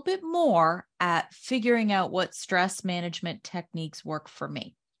a little bit more at figuring out what stress management techniques work for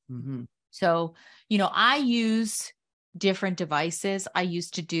me. Mm-hmm. So, I use different devices. I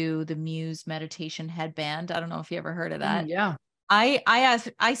used to do the Muse meditation headband. I don't know if you ever heard of that. Yeah.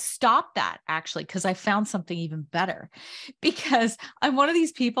 I stopped that actually, because I found something even better, because I'm one of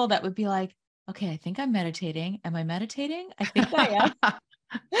these people that would be like, okay, I think I'm meditating. Am I meditating? I think I am.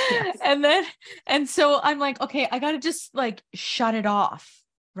 Yes. And so I'm like, okay, I got to just like shut it off.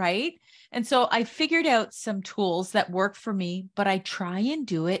 Right. And so I figured out some tools that work for me, but I try and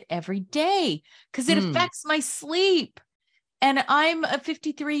do it every day because it affects my sleep. And I'm a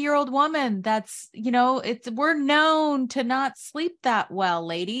 53-year-old woman that's, we're known to not sleep that well,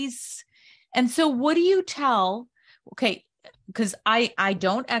 ladies. And so what do you tell? Okay. Because I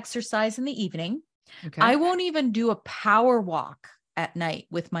don't exercise in the evening. Okay. I won't even do a power walk at night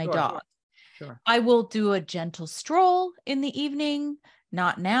with my dog. Sure. I will do a gentle stroll in the evening.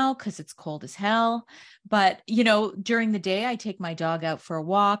 Not now because it's cold as hell. But, during the day, I take my dog out for a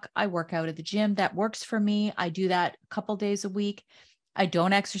walk. I work out at the gym. That works for me. I do that a couple days a week. I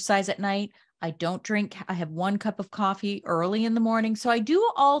don't exercise at night. I don't drink. I have 1 cup of coffee early in the morning. So I do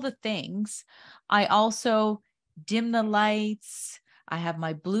all the things. I also dim the lights. I have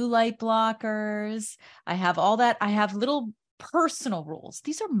my blue light blockers. I have all that. I have little personal rules.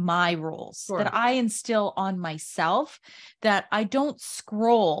 These are my rules that I instill on myself, that I don't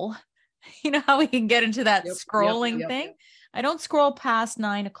scroll. You know how we can get into that scrolling thing? I don't scroll past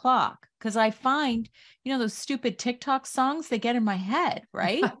 9 o'clock because I find, those stupid TikTok songs, they get in my head,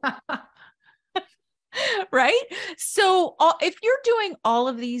 right? Right? So if you're doing all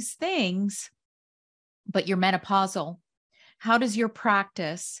of these things, but you're menopausal, how does your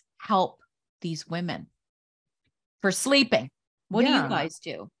practice help these women? For sleeping, what do you guys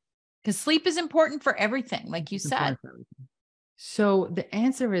do? Because sleep is important for everything, like you said. So the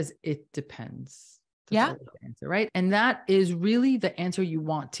answer is, it depends. That's the answer, right? And that is really the answer you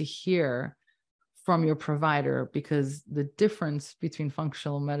want to hear from your provider, because the difference between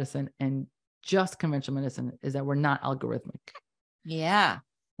functional medicine and just conventional medicine is that we're not algorithmic. Yeah.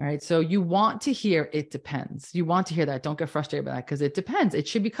 All right. So you want to hear, it depends. You want to hear that. Don't get frustrated by that, because it depends. It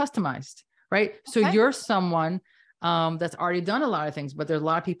should be customized, right? Okay. So you're someone that's already done a lot of things, but there's a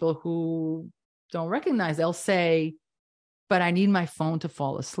lot of people who don't recognize. They'll say, but I need my phone to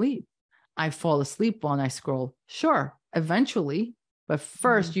fall asleep. I fall asleep when I scroll. Sure, eventually. But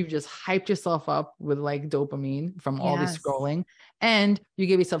first, you've just hyped yourself up with like dopamine from all this scrolling. And you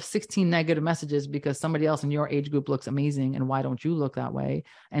give yourself 16 negative messages because somebody else in your age group looks amazing. And why don't you look that way?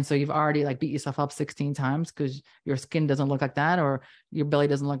 And so you've already like beat yourself up 16 times because your skin doesn't look like that, or your belly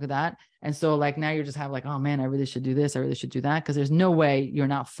doesn't look like that. And so like now you just have like, oh man, I really should do this. I really should do that. Because there's no way you're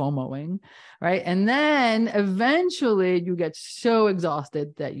not FOMOing, right? And then eventually you get so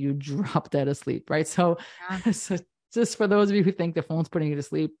exhausted that you drop dead asleep, right? So just for those of you who think the phone's putting you to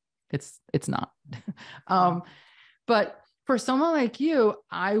sleep, it's not. But for someone like you,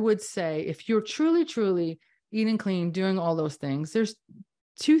 I would say if you're truly eating clean, doing all those things, there's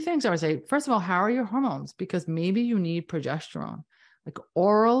two things I would say. First of all, how are your hormones? Because maybe you need progesterone, like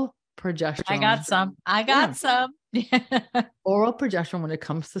oral progesterone. I got some. I got some. Oral progesterone when it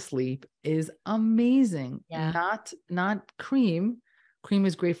comes to sleep is amazing. Yeah. Not cream. Cream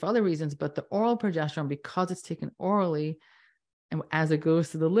is great for other reasons, but the oral progesterone, because it's taken orally and as it goes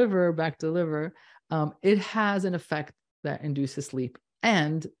to the liver, back to the liver, it has an effect that induces sleep.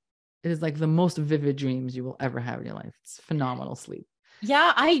 And it is like the most vivid dreams you will ever have in your life. It's phenomenal sleep.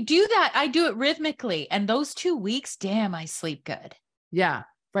 Yeah, I do that. I do it rhythmically. And those 2 weeks, damn, I sleep good. Yeah.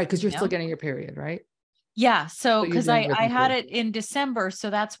 Right. Because you're still getting your period, right? Yeah. So, because I had rhythmically. it in December. So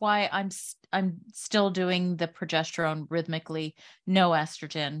that's why I'm still doing the progesterone rhythmically. No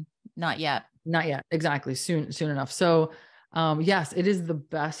estrogen. Not yet. Not yet. Exactly. Soon enough. So, yes, it is the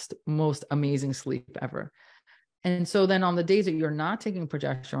best, most amazing sleep ever. And so then on the days that you're not taking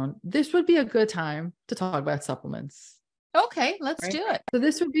progesterone, this would be a good time to talk about supplements. Okay, let's Right? do it. So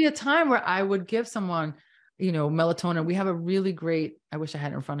this would be a time where I would give someone, melatonin. We have a really great, I wish I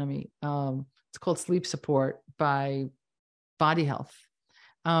had it in front of me. It's called Sleep Support by Body Health.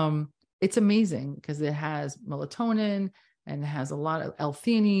 It's amazing because it has melatonin and it has a lot of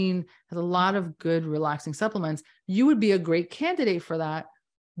L-theanine, has a lot of good relaxing supplements. You would be a great candidate for that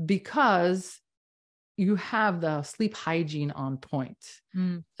because you have the sleep hygiene on point.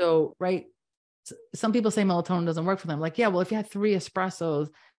 So, right. Some people say melatonin doesn't work for them. Like, yeah, well, if you had 3 espressos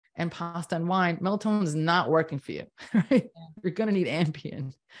and pasta and wine, melatonin is not working for you, right? Yeah. You're going to need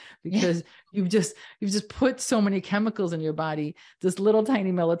Ambien because you've just put so many chemicals in your body. This little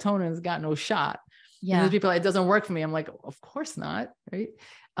tiny melatonin has got no shot. Yeah. And there's people like, it doesn't work for me. I'm like, of course not. Right.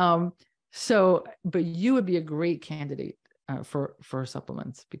 But you would be a great candidate for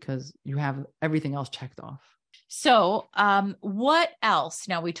supplements because you have everything else checked off. So, what else?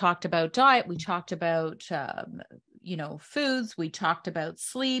 Now we talked about diet, we talked about, foods, we talked about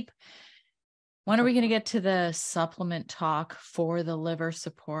sleep. When are we going to get to the supplement talk for the liver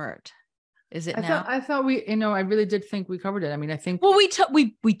support? Is it now? I thought we, I really did think we covered it. I mean, I think. Well,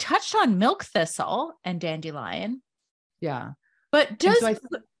 we touched on milk thistle and dandelion. Yeah. But here's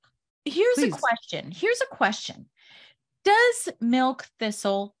a question. Does milk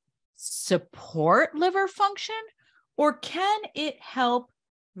thistle support liver function, or can it help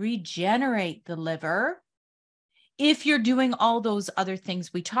regenerate the liver if you're doing all those other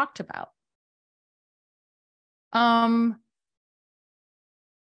things we talked about? The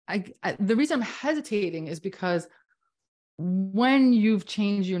reason I'm hesitating is because when you've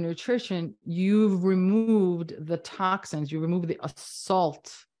changed your nutrition, you've removed the toxins, you remove the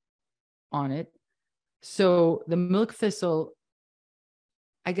salt on it. So the milk thistle,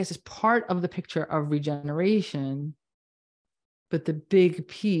 I guess, is part of the picture of regeneration, but the big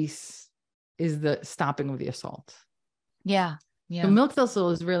piece is the stopping of the assault. Yeah. Yeah. So milk thistle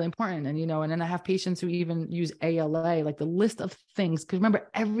is really important. And, and then I have patients who even use ALA, like the list of things, because remember,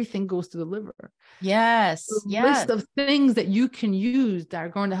 everything goes to the liver. Yes. List of things that you can use that are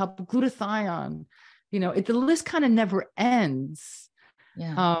going to help glutathione, the list kind of never ends.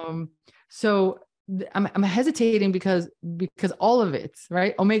 Yeah. So I'm hesitating because all of it,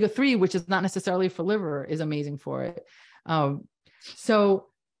 right? Omega-3, which is not necessarily for liver, is amazing for it. So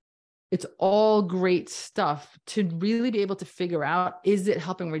it's all great stuff to really be able to figure out, is it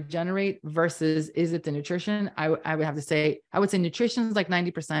helping regenerate versus is it the nutrition? I would have to say, I would say nutrition is like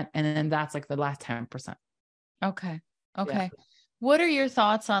 90%. And then that's like the last 10%. Okay. Yeah. What are your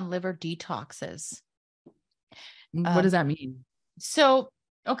thoughts on liver detoxes? What does that mean? So,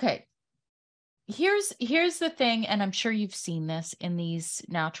 okay. Here's the thing, and I'm sure you've seen this in these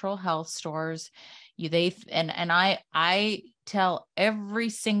natural health stores. I tell every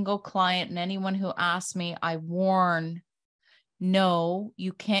single client and anyone who asks me, I warn, no,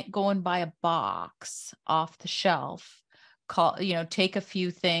 you can't go and buy a box off the shelf. Take a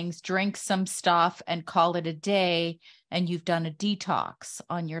few things, drink some stuff, and call it a day, and you've done a detox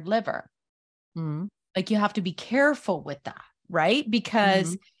on your liver. Mm-hmm. Like, you have to be careful with that, right?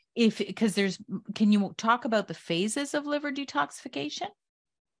 Because can you talk about the phases of liver detoxification?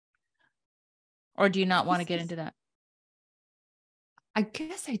 Or do you not want to get into that? I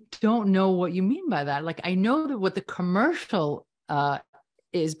guess I don't know what you mean by that. Like, I know that what the commercial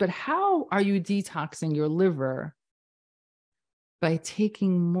is, but how are you detoxing your liver? By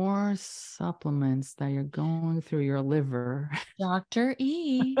taking more supplements that you're going through your liver. Dr.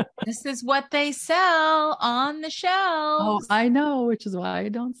 E, this is what they sell on the shelves. Oh, I know, which is why I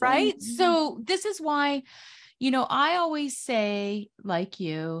don't say right. Anything. So this is why, I always say, like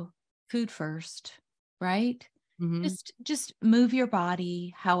you, food first, right? Mm-hmm. Just move your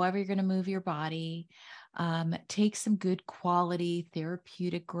body, however you're going to move your body. Take some good quality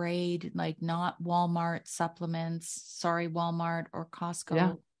therapeutic grade, like not Walmart supplements. Sorry, Walmart or Costco.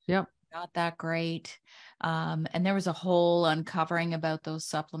 Yeah. Yep. Not that great. And there was a whole uncovering about those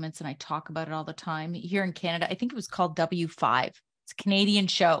supplements, and I talk about it all the time here in Canada. I think it was called W5. It's a Canadian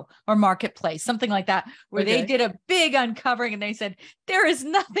show or Marketplace, something like that, where they did a big uncovering and they said, there is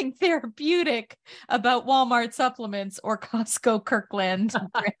nothing therapeutic about Walmart supplements or Costco Kirkland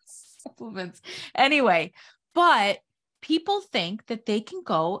supplements. Anyway, but people think that they can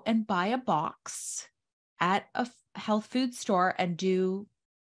go and buy a box at a health food store and do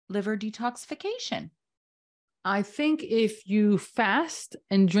liver detoxification. I think if you fast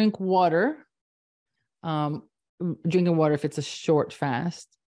and drink water, drinking water, if it's a short fast,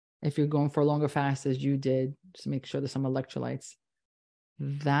 if you're going for a longer fast as you did, just make sure there's some electrolytes.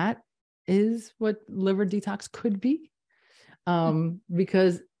 That is what liver detox could be.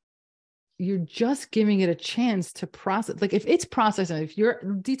 Because you're just giving it a chance to process. Like if it's processing, if your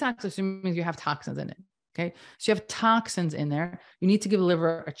detox assuming you have toxins in it. Okay. So you have toxins in there. You need to give the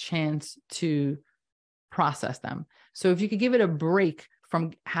liver a chance to process them. So if you could give it a break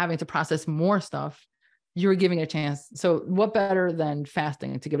from having to process more stuff, you're giving it a chance. So what better than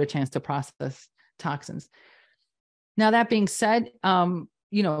fasting to give it a chance to process toxins? Now, that being said,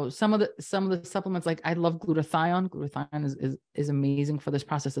 you know, some of the supplements, like I love glutathione. Glutathione is amazing for this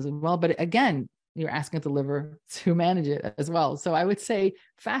process as well. But again, you're asking the liver to manage it as well. So I would say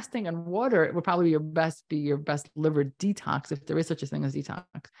fasting and water would probably be your best liver detox, if there is such a thing as detox.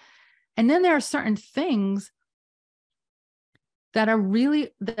 And then there are certain things that are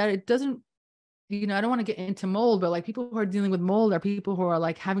really, that it doesn't, you know, I don't want to get into mold, but like people who are dealing with mold are people who are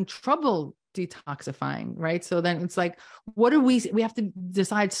like having trouble detoxifying, right? So then it's like, what do we have to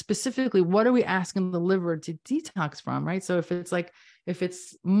decide specifically, what are we asking the liver to detox from, right? So if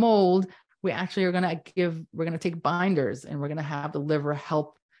it's mold, we're going to take binders and we're going to have the liver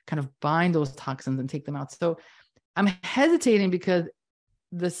help kind of bind those toxins and take them out. So I'm hesitating because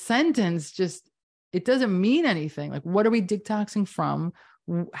the sentence it doesn't mean anything. Like, what are we detoxing from?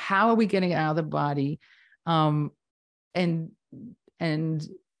 How are we getting it out of the body? And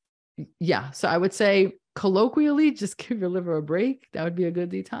yeah, so I would say colloquially, just give your liver a break. That would be a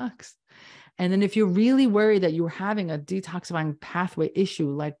good detox. And then if you're really worried that you're having a detoxifying pathway issue,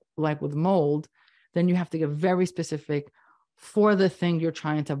 like with mold, then you have to get very specific for the thing you're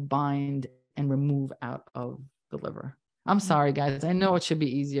trying to bind and remove out of the liver. I'm sorry, guys. I know it should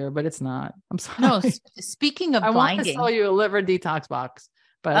be easier, but it's not. I'm sorry. No, speaking of I binding, want to sell you a liver detox box,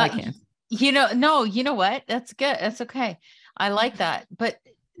 but I can't. You know what? That's good. That's okay. I like that. But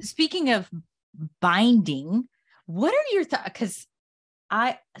speaking of binding, what are your thoughts? Because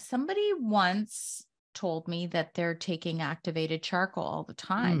somebody once told me that they're taking activated charcoal all the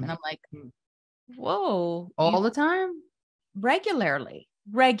time. And I'm like, whoa. All the time? Regularly.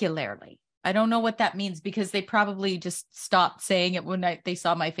 I don't know what that means, because they probably just stopped saying it when they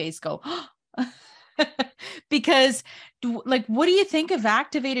saw my face go, because like, what do you think of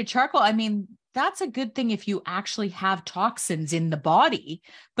activated charcoal? I mean, that's a good thing if you actually have toxins in the body,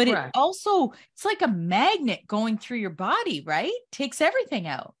 but Correct. It's like a magnet going through your body, right? Takes everything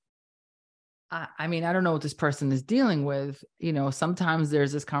out. I mean, I don't know what this person is dealing with. You know, sometimes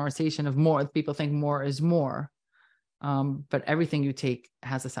there's this conversation of more, people think more is more. But everything you take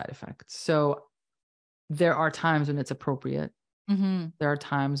has a side effect. So there are times when it's appropriate. Mm-hmm. There are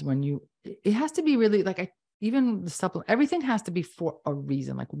times when it has to be really like, even the supplement, everything has to be for a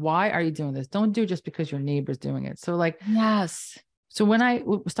reason. Like, why are you doing this? Don't do it just because your neighbor's doing it. So like, yes. So when I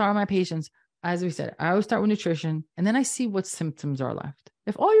start with my patients, as we said, I always start with nutrition, and then I see what symptoms are left.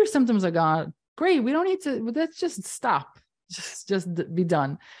 If all your symptoms are gone, great. We don't need to, let's just stop, just be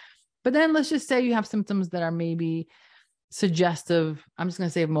done. But then let's just say you have symptoms that are maybe suggestive. I'm just going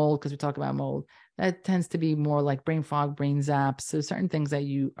to say mold, because we talk about mold. That tends to be more like brain fog, brain zaps. So certain things that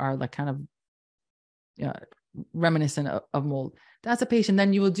you are like kind of reminiscent of mold. That's a patient.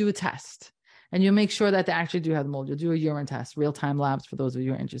 Then you will do a test and you'll make sure that they actually do have mold. You'll do a urine test, real-time labs for those of you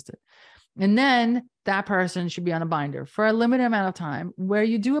who are interested. And then that person should be on a binder for a limited amount of time, where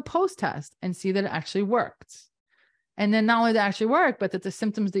you do a post-test and see that it actually worked. And then not only did it actually work, but that the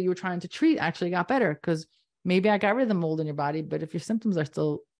symptoms that you were trying to treat actually got better, because maybe I got rid of the mold in your body, but if your symptoms are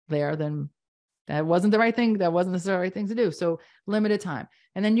still there, then that wasn't the right thing. That wasn't necessarily the right thing to do. So limited time.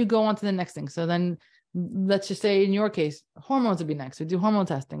 And then you go on to the next thing. So then let's just say in your case, hormones would be next. We do hormone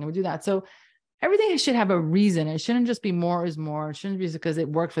testing and we do that. So everything should have a reason. It shouldn't just be more is more. It shouldn't be because it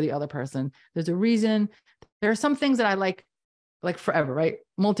worked for the other person. There's a reason. There are some things that I like forever, right?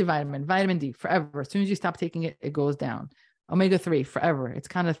 Multivitamin, vitamin D, forever. As soon as you stop taking it, it goes down. Omega-3 forever. It's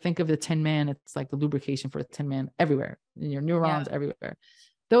kind of, think of the Tin Man. It's like the lubrication for the Tin Man everywhere in your neurons, everywhere.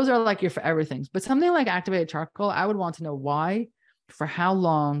 Those are like your forever things. But something like activated charcoal, I would want to know why, for how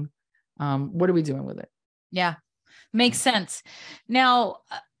long, what are we doing with it? Yeah. Makes sense. Now,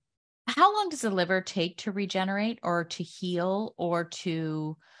 how long does the liver take to regenerate or to heal or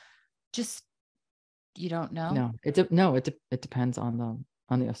to just, you don't know? No, it depends on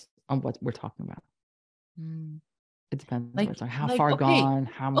what we're talking about. It depends on how far gone,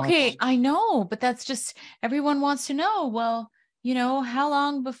 how much. Okay, I know, but that's just, everyone wants to know. Well, how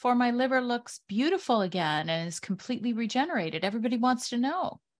long before my liver looks beautiful again and is completely regenerated? Everybody wants to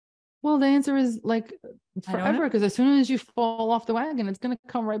know. Well, the answer is like forever, because as soon as you fall off the wagon, it's going to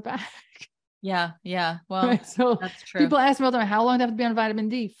come right back. Yeah. Well, right? So that's true. People ask me all the time, how long do I have to be on vitamin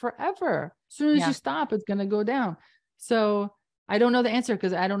D? Forever. As soon as you stop, it's going to go down. So I don't know the answer,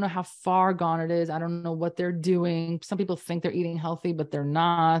 because I don't know how far gone it is. I don't know what they're doing. Some people think they're eating healthy, but they're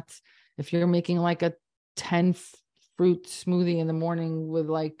not. If you're making like a 10 fruit smoothie in the morning with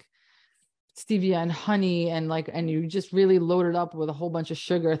like stevia and honey and you just really load it up with a whole bunch of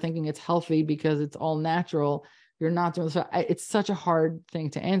sugar thinking it's healthy because it's all natural, you're not doing so. It's such a hard thing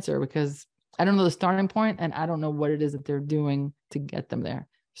to answer, because I don't know the starting point and I don't know what it is that they're doing to get them there.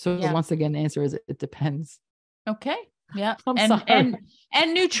 So once again, the answer is it depends. Okay. Yeah. And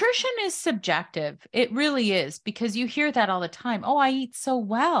nutrition is subjective. It really is, because you hear that all the time. Oh, I eat so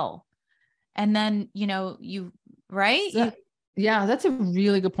well. And then, right? Yeah, that's a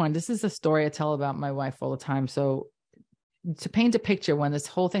really good point. This is a story I tell about my wife all the time. So to paint a picture, when this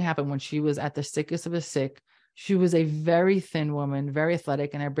whole thing happened, when she was at the sickest of the sick, she was a very thin woman, very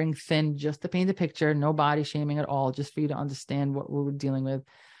athletic. And I bring thin just to paint a picture, no body shaming at all, just for you to understand what we were dealing with.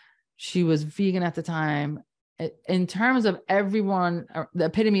 She was vegan at the time. In terms of everyone, the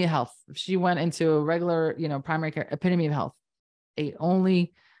epitome of health, she went into a regular, primary care, epitome of health, ate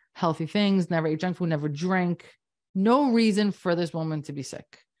only healthy things, never ate junk food, never drank. No reason for this woman to be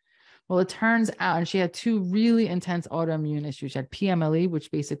sick. Well, it turns out, and she had two really intense autoimmune issues. She had PMLE, which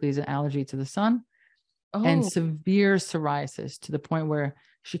basically is an allergy to the sun, and severe psoriasis, to the point where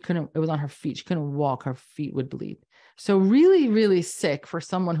it was on her feet. She couldn't walk. Her feet would bleed. So really, really sick for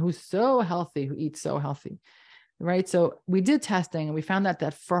someone who's so healthy, who eats so healthy, right? So we did testing and we found out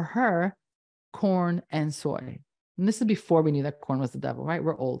that for her, corn and soy, and this is before we knew that corn was the devil, right?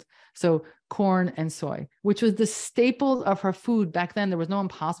 We're old. So corn and soy, which was the staples of her food back then. There was no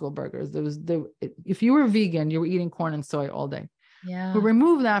Impossible Burgers. If you were vegan, you were eating corn and soy all day. Yeah. We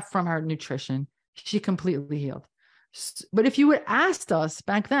removed that from her nutrition. She completely healed. But if you would asked us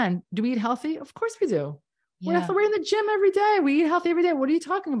back then, do we eat healthy? Of course we do. Yeah. We're in the gym every day. We eat healthy every day. What are you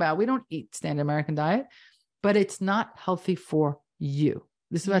talking about? We don't eat standard American diet, but it's not healthy for you.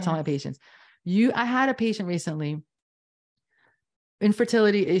 This is what I tell my patients. I had a patient recently,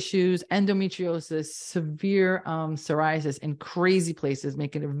 infertility issues, endometriosis, severe psoriasis in crazy places,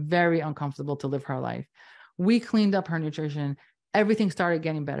 making it very uncomfortable to live her life. We cleaned up her nutrition. Everything started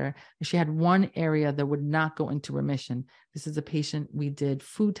getting better. She had one area that would not go into remission. This is a patient we did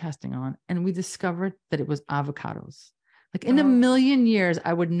food testing on, and we discovered that it was avocados. Like in a million years,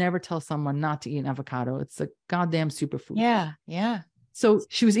 I would never tell someone not to eat an avocado. It's a goddamn superfood. Yeah. So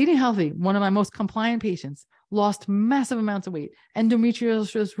she was eating healthy. One of my most compliant patients, lost massive amounts of weight.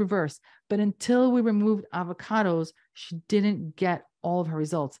 Endometriosis reversed. But until we removed avocados, she didn't get all of her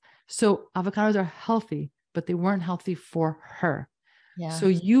results. So avocados are healthy, but they weren't healthy for her. Yeah. So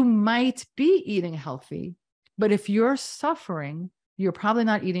you might be eating healthy, but if you're suffering, you're probably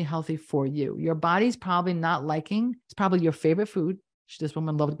not eating healthy for you. Your body's probably not liking, it's probably your favorite food. This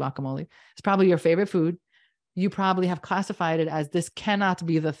woman loved guacamole. It's probably your favorite food. You probably have classified it as this cannot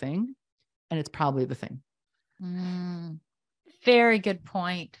be the thing, and it's probably the thing. Very good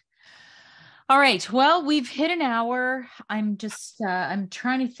point. All right. Well, we've hit an hour. I'm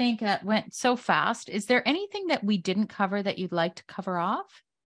trying to think. That went so fast. Is there anything that we didn't cover that you'd like to cover off?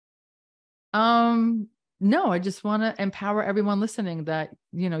 No, I just want to empower everyone listening that,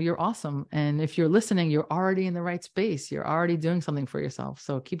 you're awesome. And if you're listening, you're already in the right space. You're already doing something for yourself.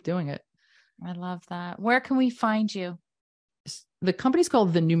 So keep doing it. I love that. Where can we find you? The company's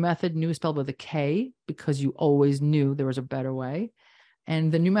called The New Method, new spelled with a K, because you always knew there was a better way.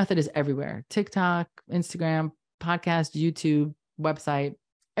 And The New Method is everywhere: TikTok, Instagram, podcast, YouTube, website,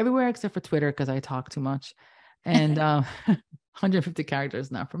 everywhere except for Twitter, because I talk too much. And 150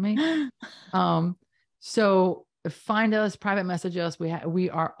 characters, not for me. So find us, private message us. We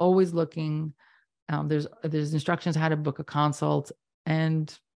are always looking. There's instructions how to book a consult,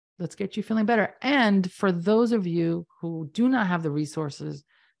 and let's get you feeling better. And for those of you who do not have the resources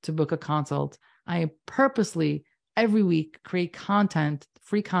to book a consult, I am purposely every week create content,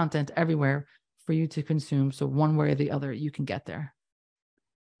 free content everywhere for you to consume. So one way or the other, you can get there.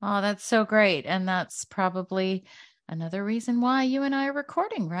 Oh, that's so great. And that's probably another reason why you and I are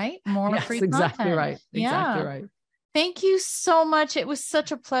recording, right? More Yes, free exactly content. right. Exactly right. Thank you so much. It was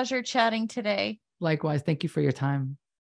such a pleasure chatting today. Likewise. Thank you for your time.